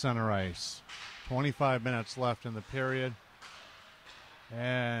into center ice. 25 minutes left in the period.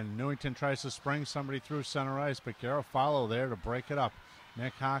 And Newington tries to spring somebody through center ice, but Garofalo there to break it up.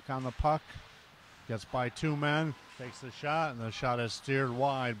 Nick Hawk on the puck. Gets by two men, takes the shot, and the shot is steered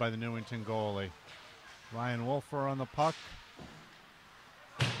wide by the Newington goalie. Ryan Wolfer on the puck.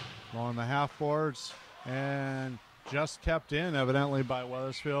 On the half boards, and just kept in evidently by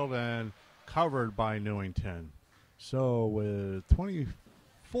Weathersfield and covered by Newington. So with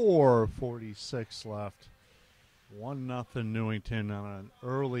 24:46 left, 1-0 Newington on an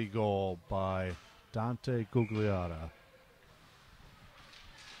early goal by Dante Gugliotta.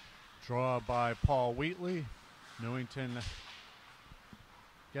 Draw by Paul Wheatley. Newington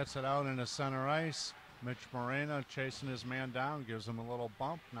gets it out into center ice. Mitch Morena chasing his man down, gives him a little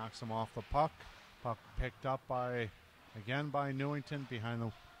bump, knocks him off the puck. Puck picked up by Newington behind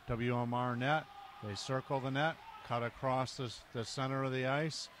the WMR net. They circle the net, cut across the center of the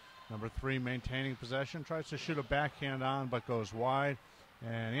ice. Number 3 maintaining possession, tries to shoot a backhand on, but goes wide.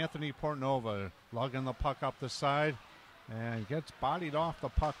 And Anthony Portnova lugging the puck up the side and gets bodied off the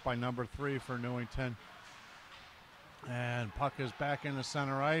puck by number 3 for Newington. And puck is back in the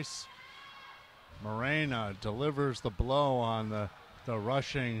center ice. Morena delivers the blow on the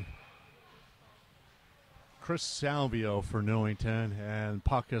rushing Chris Salvio for Newington, and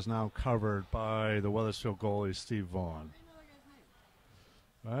puck is now covered by the Weathersfield goalie, Steve Vaughn.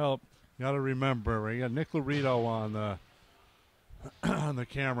 Well, you got to remember, we got Nick Laredo on the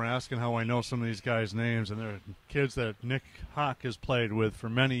camera asking how I know some of these guys' names, and they're kids that Nick Hawk has played with for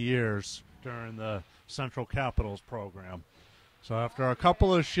many years during the Central Capitals program. So after a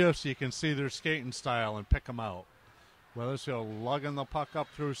couple of shifts, you can see their skating style and pick them out. Weathersfield lugging the puck up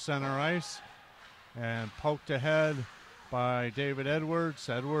through center ice and poked ahead by David Edwards.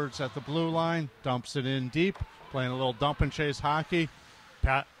 Edwards at the blue line, dumps it in deep, playing a little dump and chase hockey.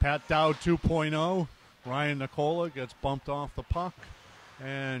 Pat Dowd 2.0. Ryan Nicola gets bumped off the puck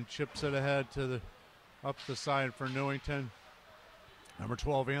and chips it ahead to up the side for Newington. Number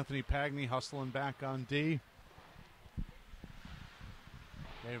 12, Anthony Pagney hustling back on D.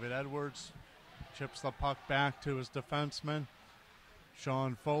 David Edwards chips the puck back to his defenseman,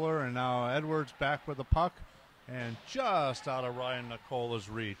 Sean Fuller, and now Edwards back with the puck and just out of Ryan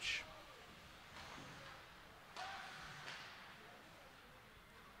Nicola's reach.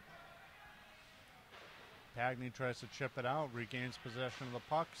 Pagney tries to chip it out, regains possession of the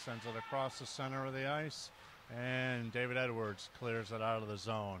puck, sends it across the center of the ice, and David Edwards clears it out of the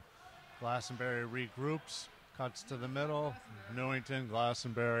zone. Glastonbury regroups. Cuts to the middle. Newington,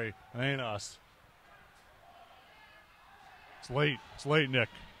 Glastonbury. Ain't us. It's late, Nick.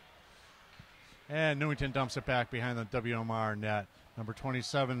 And Newington dumps it back behind the WMR net. Number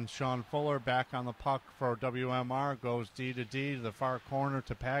 27, Sean Fuller, back on the puck for WMR. Goes D to the far corner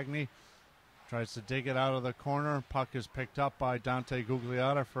to Pagny. Tries to dig it out of the corner. Puck is picked up by Dante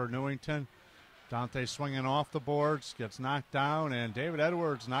Gugliotta for Newington. Dante swinging off the boards, gets knocked down, and David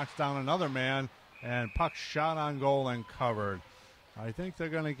Edwards knocks down another man, and puck shot on goal and covered. I think they're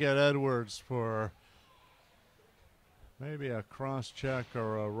going to get Edwards for maybe a cross check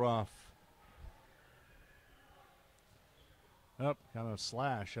or a rough. Got a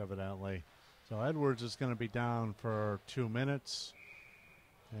slash evidently. So Edwards is going to be down for 2 minutes.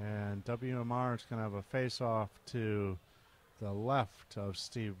 And WMR is going to have a face-off to the left of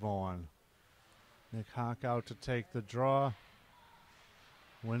Steve Vaughn. Nick Hawk out to take the draw.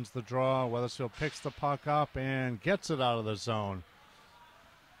 Wins the draw. Weathersfield picks the puck up and gets it out of the zone.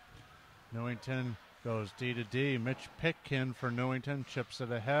 Newington goes D to D. Mitch Pitkin for Newington chips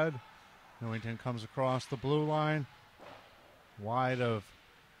it ahead. Newington comes across the blue line. Wide of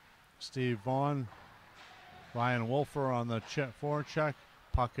Steve Vaughn. Ryan Wolfer on the forecheck.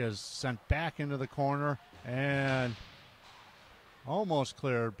 Puck is sent back into the corner and almost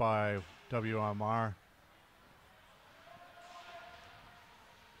cleared by WMR.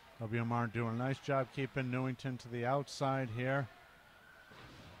 WMR doing a nice job keeping Newington to the outside here.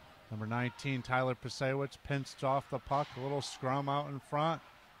 Number 19, Tyler Pasewicz, pinched off the puck. A little scrum out in front,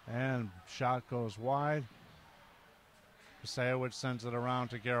 and shot goes wide. Pasewicz sends it around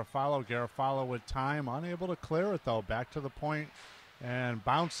to Garofalo. Garofalo with time, unable to clear it though. Back to the point, and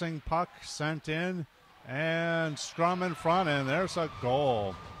bouncing puck sent in, and scrum in front, and there's a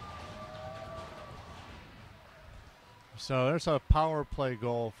goal. So there's a power play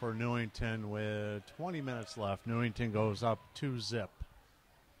goal for Newington with 20 minutes left. Newington goes up 2-0.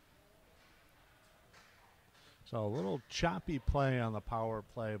 So a little choppy play on the power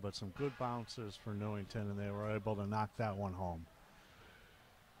play, but some good bounces for Newington, and they were able to knock that one home.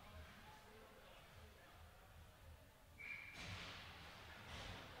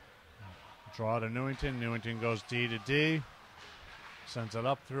 Draw to Newington. Newington goes D to D. Sends it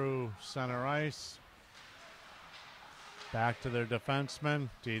up through center ice. Back to their defenseman.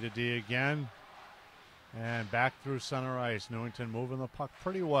 D to D again. And back through center ice. Newington moving the puck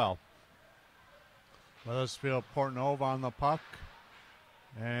pretty well. Weathersfield Portnova on the puck.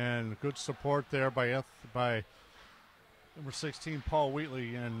 And good support there by number 16, Paul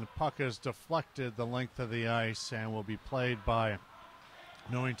Wheatley. And the puck is deflected the length of the ice and will be played by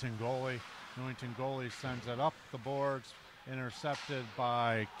Newington goalie. Newington goalie sends it up the boards. Intercepted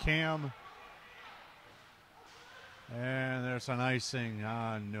by Cam. And there's an icing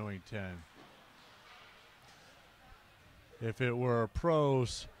on Newington. If it were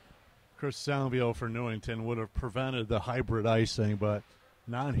pros, Chris Salvio for Newington would have prevented the hybrid icing, but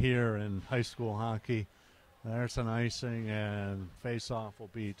not here in high school hockey. There's an icing, and face-off will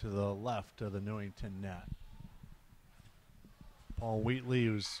be to the left of the Newington net. Paul Wheatley,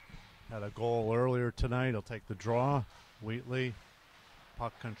 who's had a goal earlier tonight, will take the draw. Wheatley,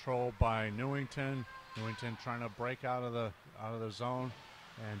 puck controlled by Newington. Newington trying to break out of the zone,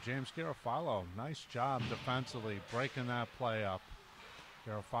 and James Garofalo, nice job defensively breaking that play up.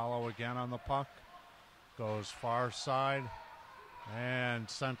 Garofalo again on the puck, goes far side, and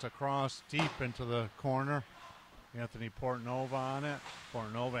sent across deep into the corner. Anthony Portnova on it.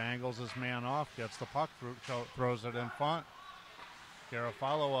 Portnova angles his man off, gets the puck, throws it in front.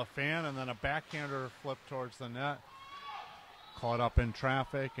 Garofalo a fan, and then a backhander flip towards the net. Caught up in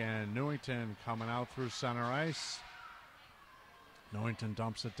traffic, and Newington coming out through center ice. Newington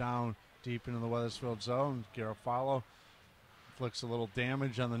dumps it down deep into the Weathersfield zone. Garofalo inflicts a little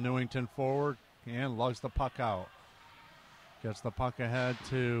damage on the Newington forward and lugs the puck out. Gets the puck ahead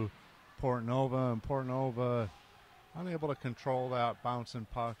to Portnova, and Portnova unable to control that bouncing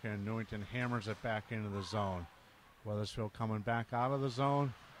puck, and Newington hammers it back into the zone. Weathersfield coming back out of the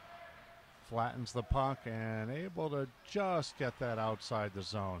zone. Flattens the puck and able to just get that outside the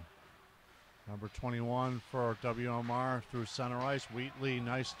zone. Number 21 for WMR through center ice. Wheatley,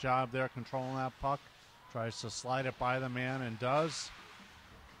 nice job there controlling that puck. Tries to slide it by the man and does.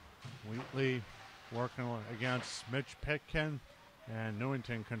 Wheatley working against Mitch Pitkin, and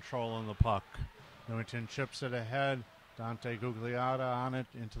Newington controlling the puck. Newington chips it ahead. Dante Gugliotta on it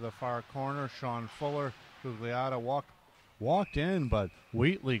into the far corner. Sean Fuller. Gugliotta walked in, but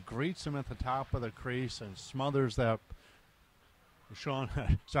Wheatley greets him at the top of the crease and smothers that.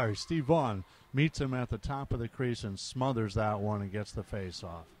 Steve Vaughn meets him at the top of the crease and smothers that one and gets the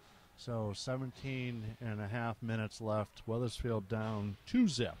face-off. So 17 and a half minutes left. Weathersfield down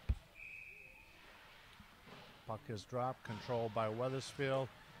 2-0. Puck is dropped, controlled by Weathersfield.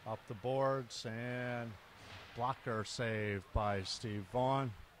 Up the boards, and Blocker save by Steve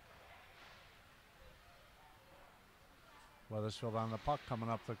Vaughn. Weathersfield on the puck, coming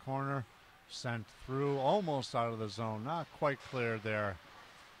up the corner. Sent through, almost out of the zone. Not quite cleared there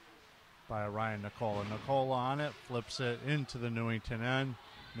by Ryan Nicola. Nicola on it, flips it into the Newington end.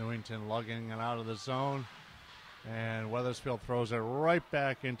 Newington lugging it out of the zone. And Weathersfield throws it right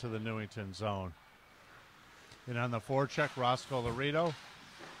back into the Newington zone. And on the forecheck, Roscoe Laredo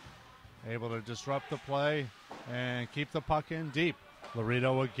able to disrupt the play and keep the puck in deep.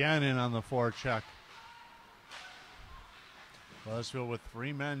 Laredo again in on the forecheck. Weathersfield with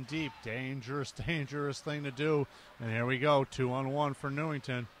 3 men deep. Dangerous, dangerous thing to do. And here we go, 2-on-1 for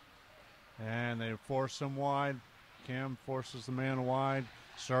Newington. And they force him wide. Cam forces the man wide,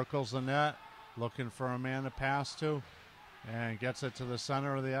 circles the net, looking for a man to pass to, and gets it to the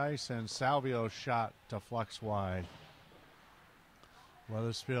center of the ice, and Salvio's shot deflects wide.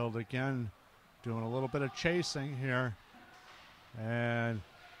 Weathersfield again doing a little bit of chasing here. And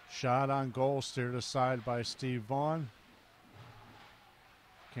shot on goal, steered aside by Steve Vaughn.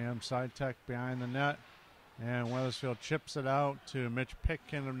 Cam Sidetek behind the net, and Weathersfield chips it out to Mitch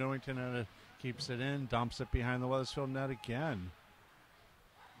Pitkin of Newington, and it keeps it in, dumps it behind the Weathersfield net again.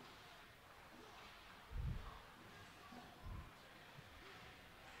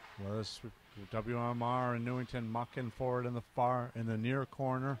 WMR and Newington mucking forward in the near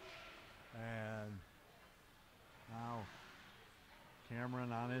corner, and now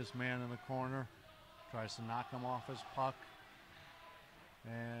Cameron on his man in the corner, tries to knock him off his puck.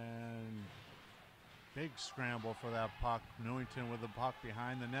 And big scramble for that puck. Newington with the puck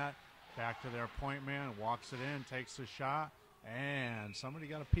behind the net. Back to their point man. Walks it in. Takes the shot. And somebody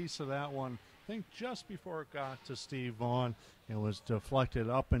got a piece of that one. I think just before it got to Steve Vaughn. It was deflected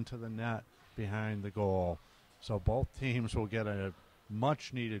up into the net behind the goal. So both teams will get a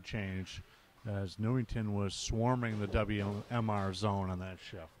much needed change as Newington was swarming the WMR zone on that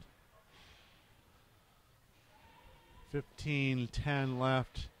shift. 15-10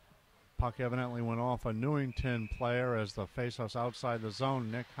 left. Puck evidently went off a Newington player as the faceoff's outside the zone.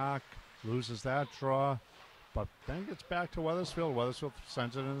 Nick Hock loses that draw, but then gets back to Weathersfield. Weathersfield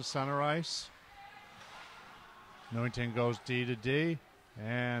sends it into center ice. Newington goes D to D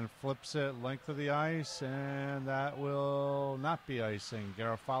and flips it length of the ice, and that will not be icing.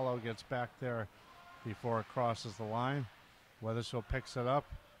 Garofalo gets back there before it crosses the line. Weathersfield picks it up.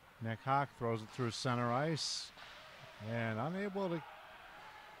 Nick Hock throws it through center ice. And unable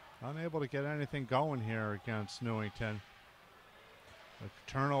to get anything going here against Newington. A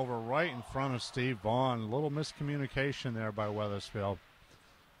turnover right in front of Steve Vaughn. A little miscommunication there by Weathersfield.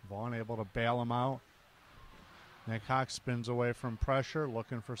 Vaughn able to bail him out. Nick Hock spins away from pressure,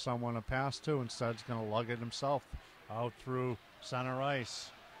 looking for someone to pass to. Instead, he's going to lug it himself out through center ice.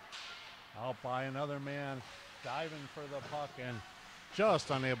 Out by another man, diving for the puck and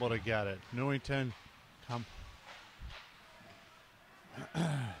just unable to get it. Newington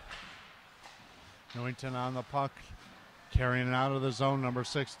Newington on the puck, carrying it out of the zone. Number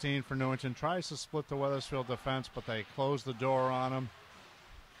 16 for Newington tries to split the Weathersfield defense, but they close the door on him.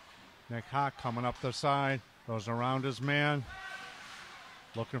 Nick Hock coming up the side, goes around his man,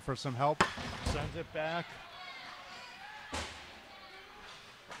 looking for some help, sends it back.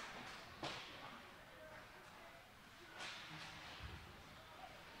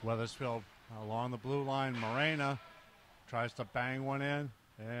 Weathersfield along the blue line. Morena tries to bang one in,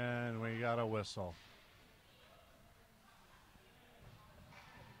 and we got a whistle.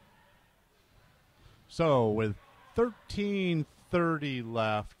 So with 13:30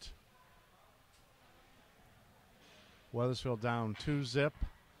 left, Weathersfield down 2-0,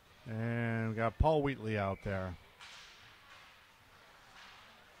 and we got Paul Wheatley out there.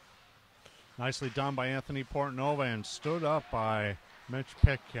 Nicely done by Anthony Portnova and stood up by Mitch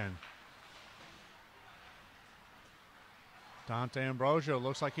Pitkin. Dante Ambrosio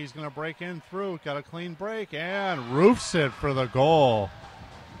looks like he's going to break in through. Got a clean break and roofs it for the goal.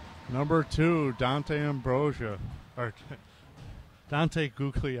 Number 2, Dante Ambrosio. Or Dante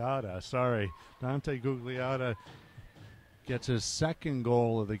Gugliotta, sorry. Dante Gugliotta gets his second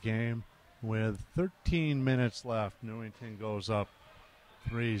goal of the game with 13 minutes left. Newington goes up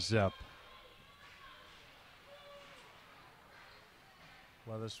 3-0.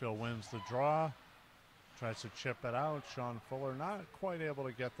 Weathersfield wins the draw. Tries to chip it out. Sean Fuller not quite able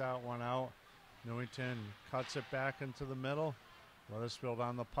to get that one out. Newington cuts it back into the middle. Weathersfield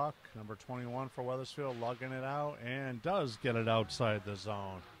on the puck. Number 21 for Weathersfield lugging it out and does get it outside the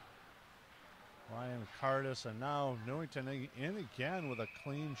zone. Ryan Cardis, and now Newington in again with a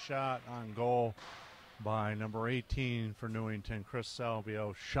clean shot on goal by number 18 for Newington, Chris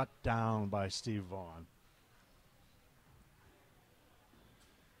Salvio, shut down by Steve Vaughn.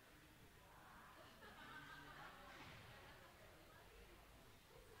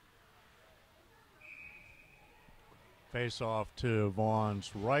 Face off to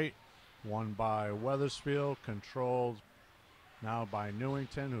Vaughn's right, won by Wethersfield, controlled now by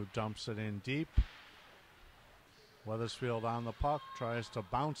Newington, who dumps it in deep. Wethersfield on the puck, tries to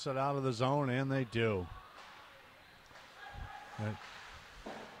bounce it out of the zone, and they do.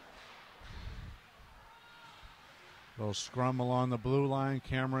 Little scrum along the blue line.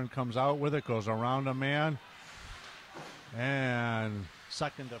 Cameron comes out with it, goes around a man, and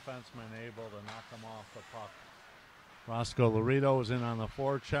second defenseman able to knock him off the puck. Roscoe Laredo is in on the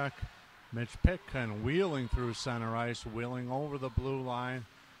forecheck. Mitch Pitkin wheeling through center ice, wheeling over the blue line,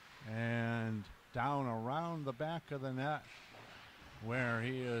 and down around the back of the net, where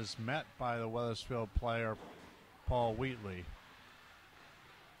he is met by the Wethersfield player, Paul Wheatley.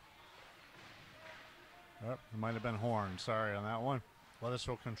 Oh, it might have been Horn. Sorry on that one.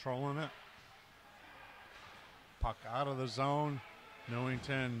 Wethersfield controlling it. Puck out of the zone.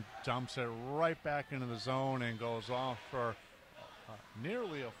 Newington dumps it right back into the zone and goes off for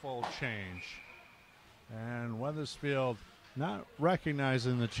nearly a full change. And Wethersfield, not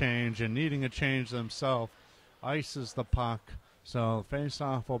recognizing the change and needing a change themselves, ices the puck. So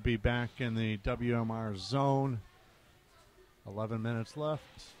face-off will be back in the WMR zone. 11 minutes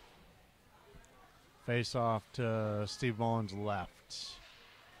left. Face-off to Steve Vaughn's left.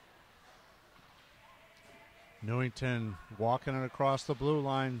 Newington walking it across the blue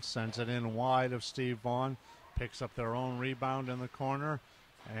line, sends it in wide of Steve Vaughn, picks up their own rebound in the corner,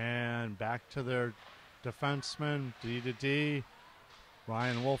 and back to their defenseman, D to D.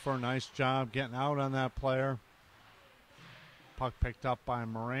 Ryan Wolfer, nice job getting out on that player. Puck picked up by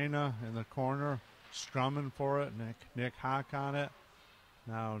Morena in the corner, strumming for it. Nick Hawk on it.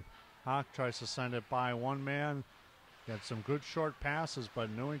 Now Hawk tries to send it by one man. Got some good short passes, but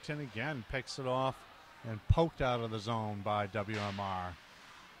Newington again picks it off and poked out of the zone by WMR.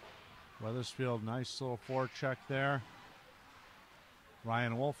 Wethersfield, nice little forecheck there.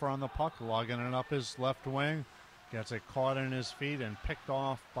 Ryan Wolfer on the puck, logging it up his left wing. Gets it caught in his feet and picked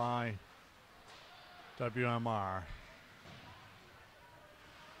off by WMR.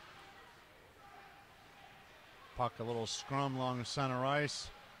 Puck, a little scrum along the center ice.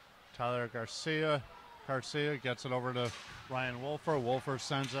 Tyler Garcia gets it over to Ryan Wolfer. Wolfer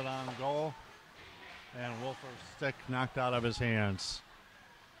sends it on goal. And Wolfer's stick knocked out of his hands.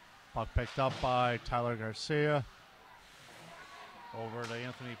 Puck picked up by Tyler Garcia. Over to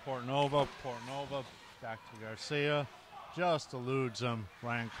Anthony Portnova. Portnova back to Garcia. Just eludes him.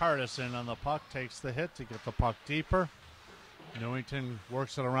 Ryan Cardis in on the puck. Takes the hit to get the puck deeper. Newington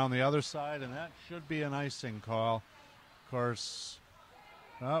works it around the other side, and that should be an icing call. Of course,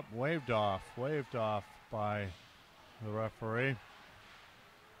 waved off by the referee.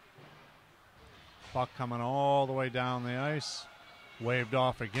 Puck coming all the way down the ice. Waved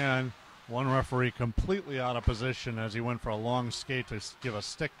off again. One referee completely out of position as he went for a long skate to give a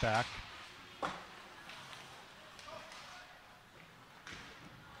stick back.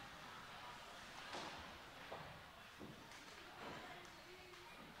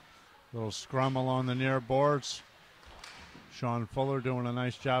 Little scrum along the near boards. Sean Fuller doing a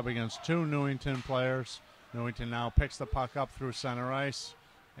nice job against two Newington players. Newington now picks the puck up through center ice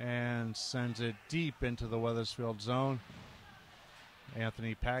and sends it deep into the Wethersfield zone.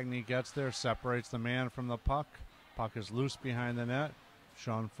 Anthony Pagney gets there, separates the man from the puck. Puck is loose behind the net.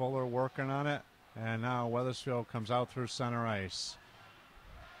 Sean Fuller working on it. And now Wethersfield comes out through center ice.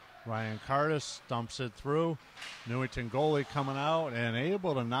 Ryan Cardis dumps it through. Newington goalie coming out and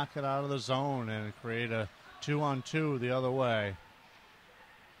able to knock it out of the zone and create a 2-on-2 the other way.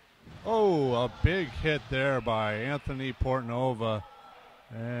 Oh, a big hit there by Anthony Portnova.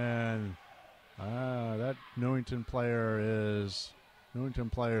 And that Newington player is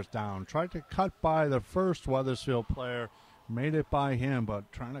down. Tried to cut by the first Wethersfield player, made it by him,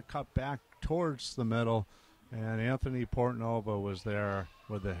 but trying to cut back towards the middle, and Anthony Portnova was there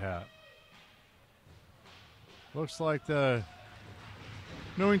with the hit. Looks like the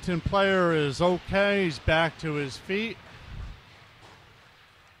Newington player is okay. He's back to his feet.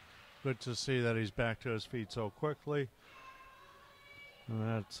 Good to see that he's back to his feet so quickly. And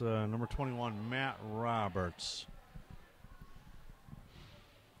that's number 21, Matt Roberts.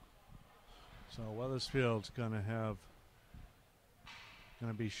 So Wethersfield's going to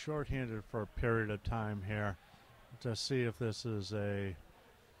be shorthanded for a period of time here to see if this is a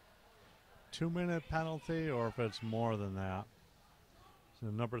 2-minute penalty or if it's more than that. So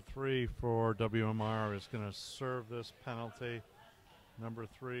number 3 for WMR is going to serve this penalty. Number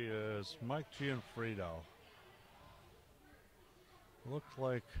 3 is Mike Gianfrido. Looked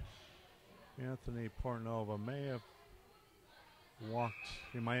like Anthony Portnova may have walked.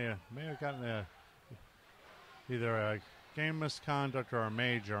 He may have gotten either a game misconduct or a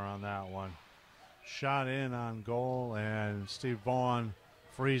major on that one. Shot in on goal, and Steve Vaughn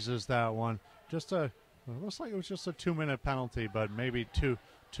freezes that one. It looks like it was just a 2-minute penalty, but maybe two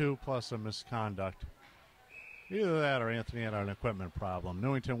plus a misconduct. Either that or Anthony had an equipment problem.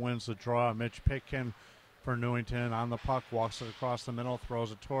 Newington wins the draw. Mitch Pitkin for Newington on the puck, walks it across the middle,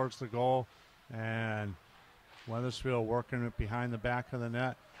 throws it towards the goal, and Weathersfield working it behind the back of the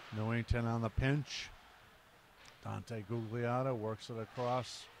net. Newington on the pinch. Dante Gugliotta works it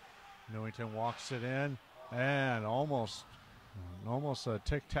across. Newington walks it in, and almost a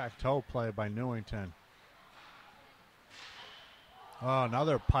tic-tac-toe play by Newington. Oh,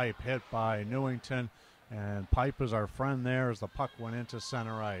 another pipe hit by Newington, and Pipe is our friend there as the puck went into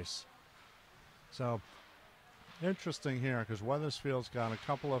center ice. So interesting here because Weathersfield's got a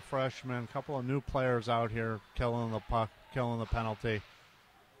couple of freshmen, a couple of new players out here killing the puck, killing the penalty,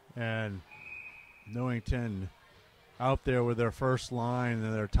 and Newington out there with their first line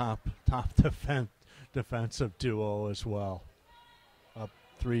and their top defensive duo as well. Up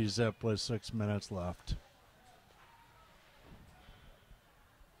 3-0 with 6 minutes left.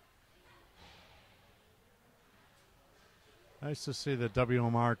 Nice to see the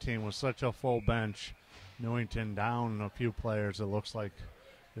WMR team with such a full bench. Newington down a few players, it looks like,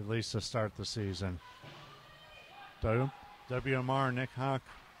 at least to start the season. WMR, Nick Hawk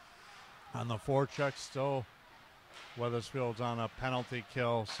on the forecheck still. Weathersfield's on a penalty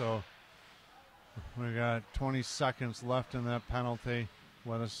kill, so we got 20 seconds left in that penalty.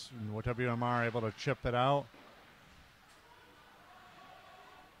 WMR able to chip it out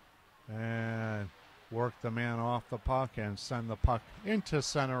and work the man off the puck and send the puck into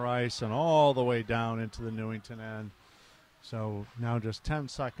center ice and all the way down into the Newington end. So now just 10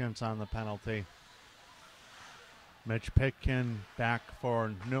 seconds on the penalty. Mitch Pitkin back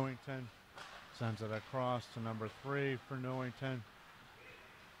for Newington. Sends it across to number 3 for Newington.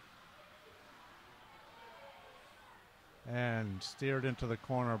 And steered into the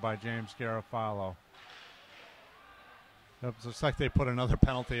corner by James Garofalo. It looks like they put another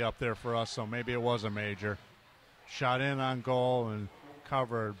penalty up there for us, so maybe it was a major. Shot in on goal and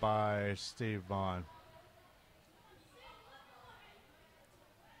covered by Steve Vaughn.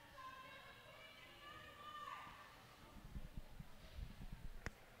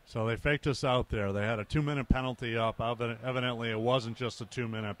 So they faked us out there. They had a 2-minute penalty up. Evidently, it wasn't just a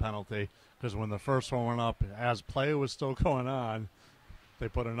 2-minute penalty because when the first one went up, as play was still going on, they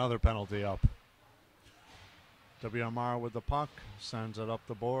put another penalty up. WMR with the puck, sends it up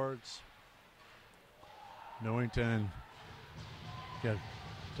the boards. Newington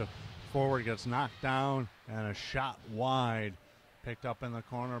forward gets knocked down, and a shot wide, picked up in the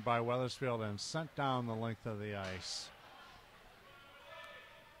corner by Weathersfield and sent down the length of the ice.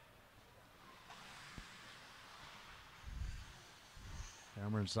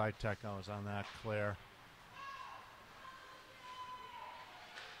 Cameron Zytek was on that clear.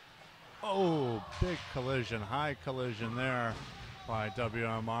 Oh, big collision, high collision there by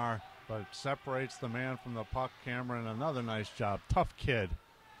WMR, but separates the man from the puck. Cameron, another nice job. Tough kid.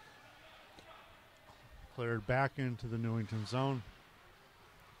 Cleared back into the Newington zone.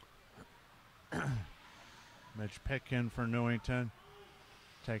 Mitch Pitkin for Newington.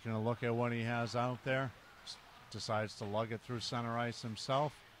 Taking a look at what he has out there. Decides to lug it through center ice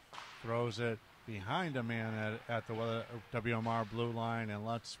himself. Throws it behind a man at the WMR blue line and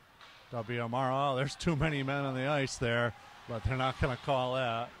lets WMR, there's too many men on the ice there, but they're not going to call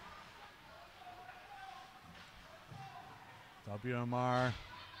that. WMR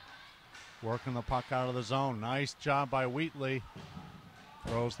working the puck out of the zone. Nice job by Wheatley.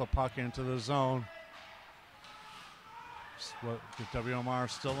 Throws the puck into the zone. WMR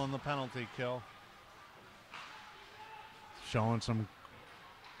still in the penalty kill. Showing some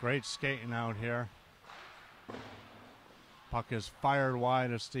great skating out here. Puck is fired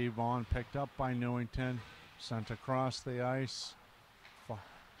wide of Steve Vaughn, picked up by Newington, sent across the ice.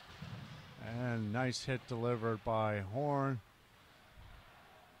 And nice hit delivered by Horn.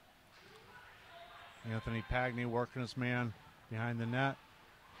 Anthony Pagney working his man behind the net.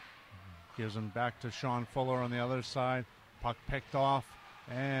 Gives him back to Sean Fuller on the other side. Puck picked off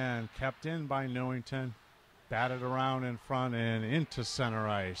and kept in by Newington. Batted around in front and into center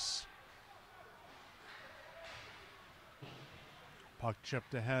ice. Puck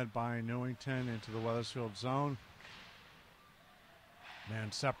chipped ahead by Newington into the Weathersfield zone.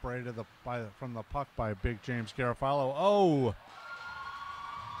 Man separated from the puck by big James Garofalo. Oh!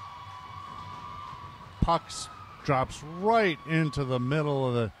 Puck drops right into the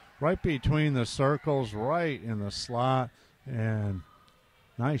middle of right between the circles, right in the slot. And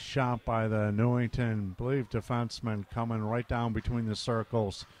Nice shot by the Newington, I believe, defenseman coming right down between the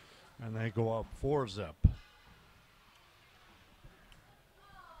circles. And they go up 4-zip.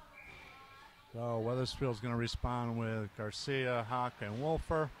 So Weathersfield's going to respond with Garcia, Hawk, and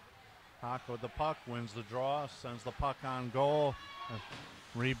Wolfer. Hawk with the puck, wins the draw, sends the puck on goal.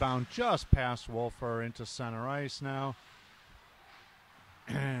 Rebound just past Wolfer into center ice now.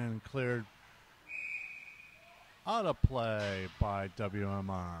 And cleared out of play by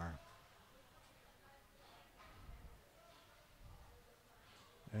WMR.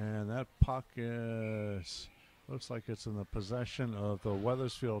 And that puck looks like it's in the possession of the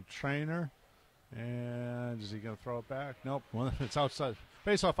Weathersfield trainer. And is he going to throw it back? Nope. It's outside.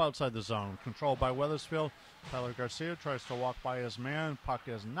 Face off outside the zone. Controlled by Weathersfield. Tyler Garcia tries to walk by his man. Puck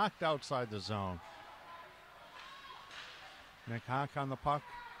is knocked outside the zone. Nick Hawk on the puck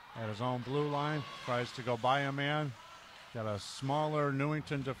at his own blue line. Tries to go by a man. Got a smaller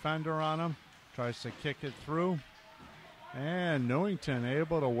Newington defender on him. Tries to kick it through. And Newington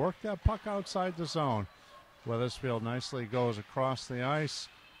able to work that puck outside the zone. Weathersfield nicely goes across the ice.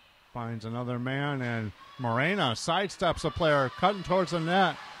 Finds another man, and Morena sidesteps a player, cutting towards the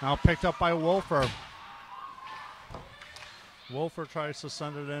net. Now picked up by Wolfer. Wolfer tries to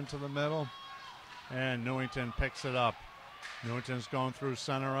send it into the middle, and Newington picks it up. Newington's going through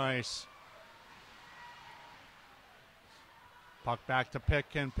center ice. Puck back to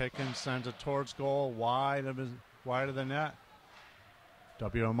Pitkin. Pitkin sends it towards goal, wide of the net.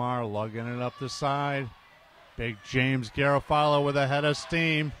 WMR lugging it up the side. Big James Garofalo with a head of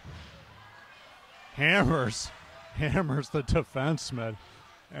steam. Hammers the defenseman.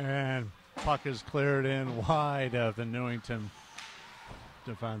 And puck is cleared in wide of the Newington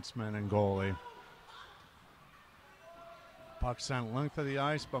defenseman and goalie. Puck sent length of the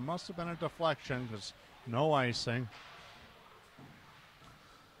ice, but must have been a deflection because no icing.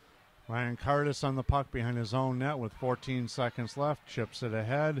 Ryan Curtis on the puck behind his own net with 14 seconds left. Chips it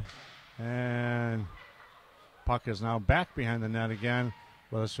ahead. And puck is now back behind the net again.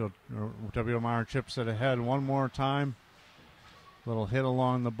 WMR chips it ahead one more time. Little hit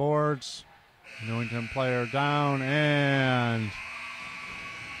along the boards. Newington player down, and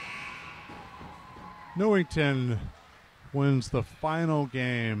Newington wins the final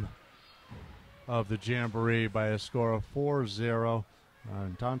game of the Jamboree by a score of 4-0.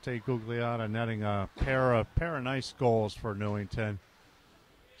 Dante Gugliotta netting a pair of nice goals for Newington.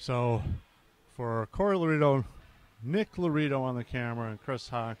 So for Corey Laredo, Nick Laredo on the camera, and Chris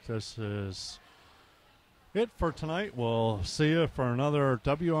Hawk, this is it for tonight. We'll see you for another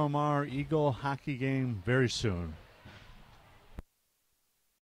WMR Eagle hockey game very soon.